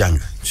cours jàng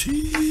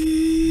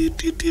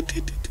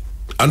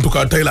en tout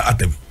cas tey la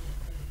àtte bi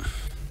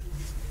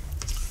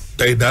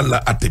tey daal la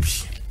àtte bi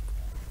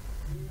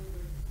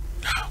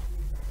waaw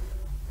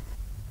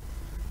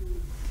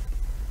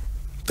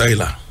tey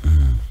la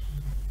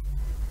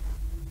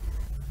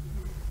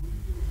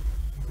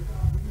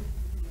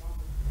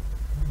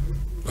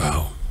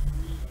waaw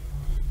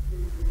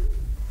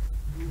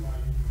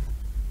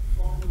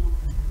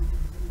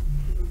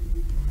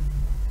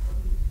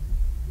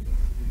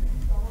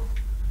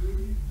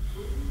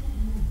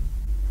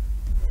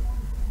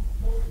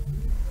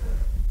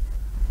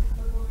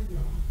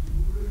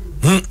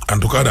en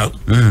tout cas daal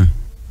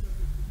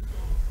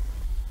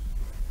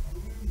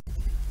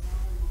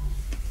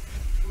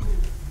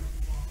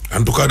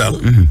en tout cas daal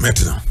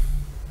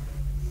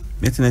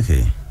metti na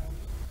kay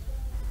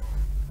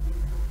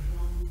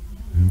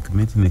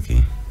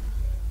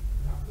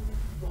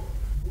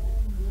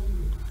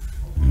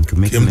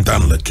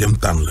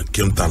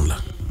kéemtaan la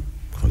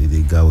xool yi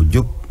day gaaw a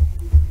jóg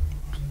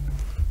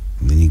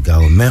dañuy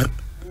gaaw a mer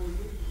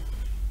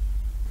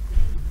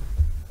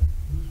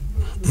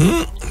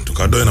en tout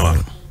cas doy na waar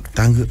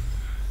tàng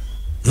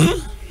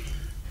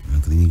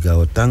donc dañuy gaaw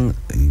a tàng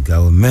dañuy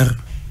gaaw a mer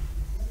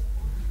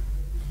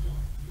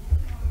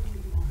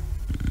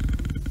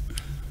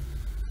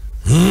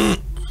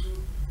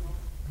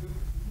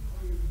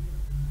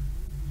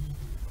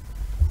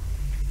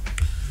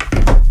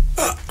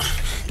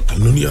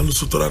noonu yàlla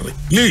suturaal rek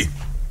lii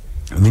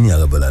amiin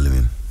yàlla balaa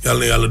amiin yàlla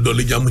na yàlla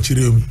dolli jàmm ci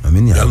réew mi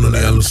amiin yàlla na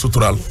yàlla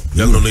suturaal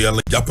yàlla na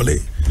yàlla jàppale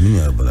amiin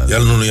yàlla balaa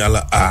yàlla na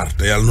yàlla aar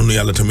te yàlla na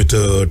yàlla tamit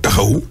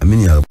taxawu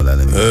amiin yàlla balaa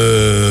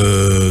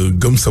amiin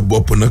gëm sa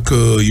bopp nag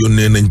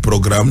yónnee nañ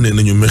programme nee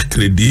nañu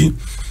mercredi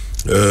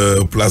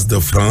place de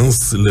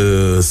France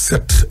le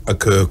 7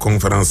 ak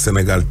conférence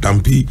Sénégal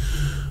Tampi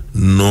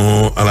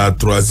non à la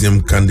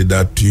 3e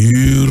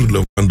candidature le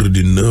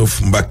vendredi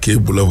 9 Mbacké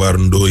boulevard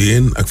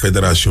Ndoyeen ak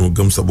fédération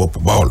gëm sa bopp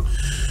Bawol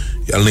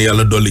yal na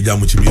yàlla dolli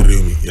jàmm ci biir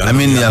réew mi.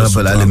 amiin yaa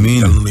rabbal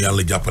aalamiin yal na nu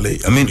yàlla jàppale.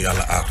 amiin yal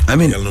na nu yàlla aar.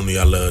 amiin yal na nu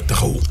yàlla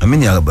taxaw.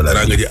 amiin yaa rabbal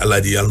aalamiin teraanga ji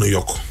alaaji yal na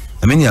yokk.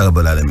 amiin yaa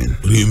rabbal aalamiin.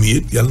 réew mi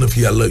it yal na fi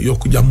yàlla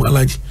yokk jàmm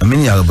alaaji.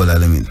 amiin yaa rabbal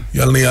aalamiin.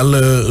 yal na yàlla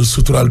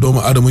suturaal doomu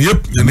aadama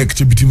yëpp. ñu nekk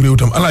ci bitim réew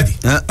tam alaaji.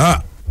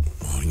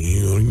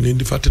 ñu leen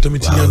di fàtte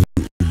tamit. ci ñaan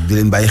di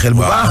leen bàyyi xel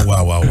bu baax.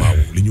 waaw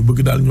li ñu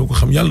bëgg daal ñoo ko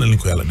xam yàlla na leen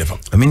ko yàlla defal.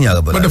 amiin yaa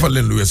rabbal ba defal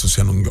leen lu weesu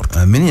seenu njort.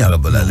 amiin yaa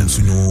rabbal aalamiin.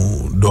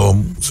 suñu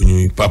doom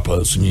suñuy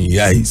papa suñuy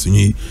yaay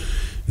suñuy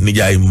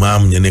nijaay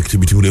maam ña nekk ci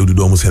bitim réew di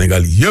doomu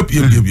Sénégal yëpp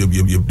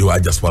di waa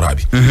diaspora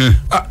bi.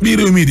 bii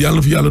réew mii yàlla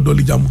na fi yàlla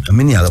dolli jàmm.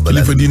 amiin yaa rabbal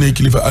aalamiin. kilifa diine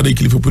kilifa aaday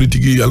kilifa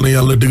politique yi yàlla na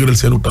yàlla dëgëral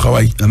seenu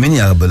taxawaay. amiin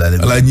yaa rabbal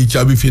aalamiin. alaa ñi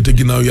caabi féete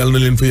ginnaaw yàlla na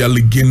leen fa yàlla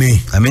génnee.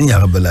 amiin yaa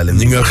rabbal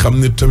aalamiin. ñi nga xam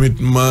ne tamit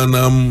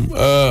maanaam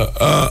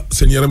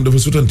seen yaram dafa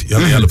sutanti.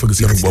 yàlla na yàlla fëgg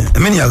seen bopp.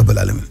 amiin yaa rabbal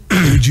aalamiin.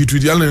 ñu jiitu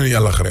it yàlla na leen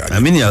yàlla xare.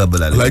 amiin yaa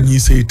rabbal aalamiin. alaa ñi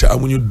sëy te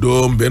amuñu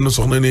doom benn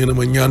soxna nee na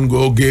ma ñaan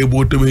googee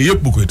boo tëbee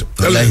yëpp bu koy tëb.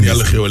 yàlla leen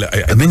yàlla xéwale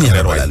ay amiin yaa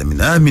rabbal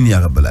aalamiin. amiin yaa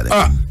rabbal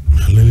aalamiin.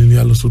 yàlla leen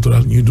yàlla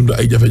suturaal ñuy dund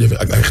ay jafe-jafe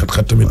ak ay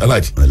xat-xat tamit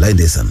alaaji. wallaay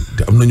ndeysaan.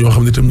 te am na ñoo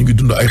xam ne tam ñu ngi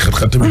dund ay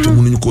xat-xat tamit te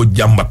mënuñu koo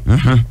jàmbat.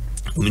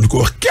 mënuñu ko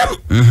wax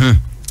kenn.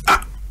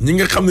 ñi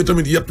nga xam ne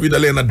tamit yat wi da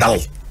leen a dal.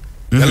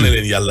 yal na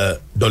leen yàlla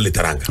dolli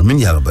teraanga. amiin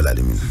yaa rabbal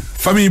aalamiin.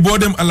 famille boo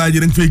dem alaaji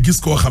da nga fay gis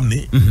koo xam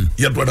ne.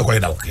 yat wa da koy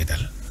dal.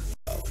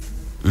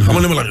 xam nga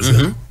li ma la gis.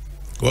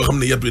 koo xam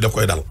ne yat wi da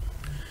koy dal.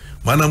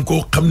 maanaam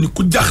koo xam ne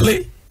ku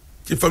jaaxle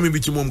ci famille bi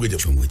ci moom nga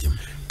jëm.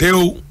 te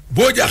yow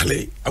boo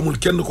jaaxlee amul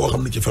kenn koo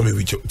xam ne ci famille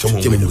bi ca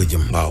moom nga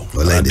jëm. waaw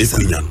wallaay de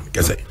kuy ñaan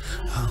kese.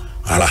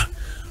 voilà.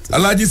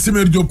 Alaaji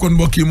Simeer Diop kon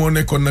mbokk yi moo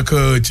nekkoon nag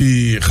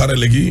ci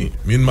xarale gi.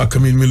 min màkk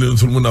min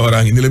sul mun a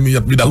waraa ngi ni la muy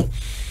yat bi dal.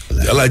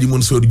 Alaaji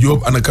Mansour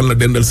Diop ana kan la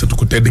dendal sëtu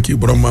ku tedd ki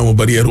borom maamu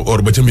barrière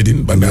or ba ca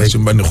Médine. bandi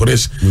Hachim bandi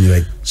Khouresh.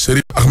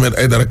 Chérif Ahmed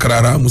Aidara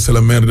Karara monsieur le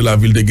maire de la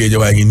ville de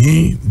Guédiawaye ngi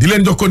nii. di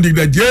leen jox kon dig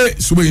daje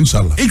suba incha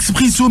allah.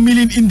 Expresso mi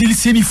leen indil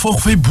seeni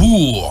forfait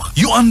bourg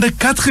yu ànd ak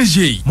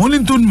 4G moo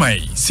leen doon may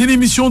seen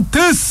émission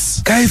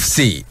TEUSS.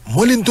 KFC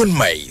moo leen doon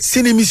may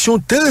seen émission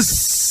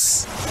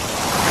TEUSS.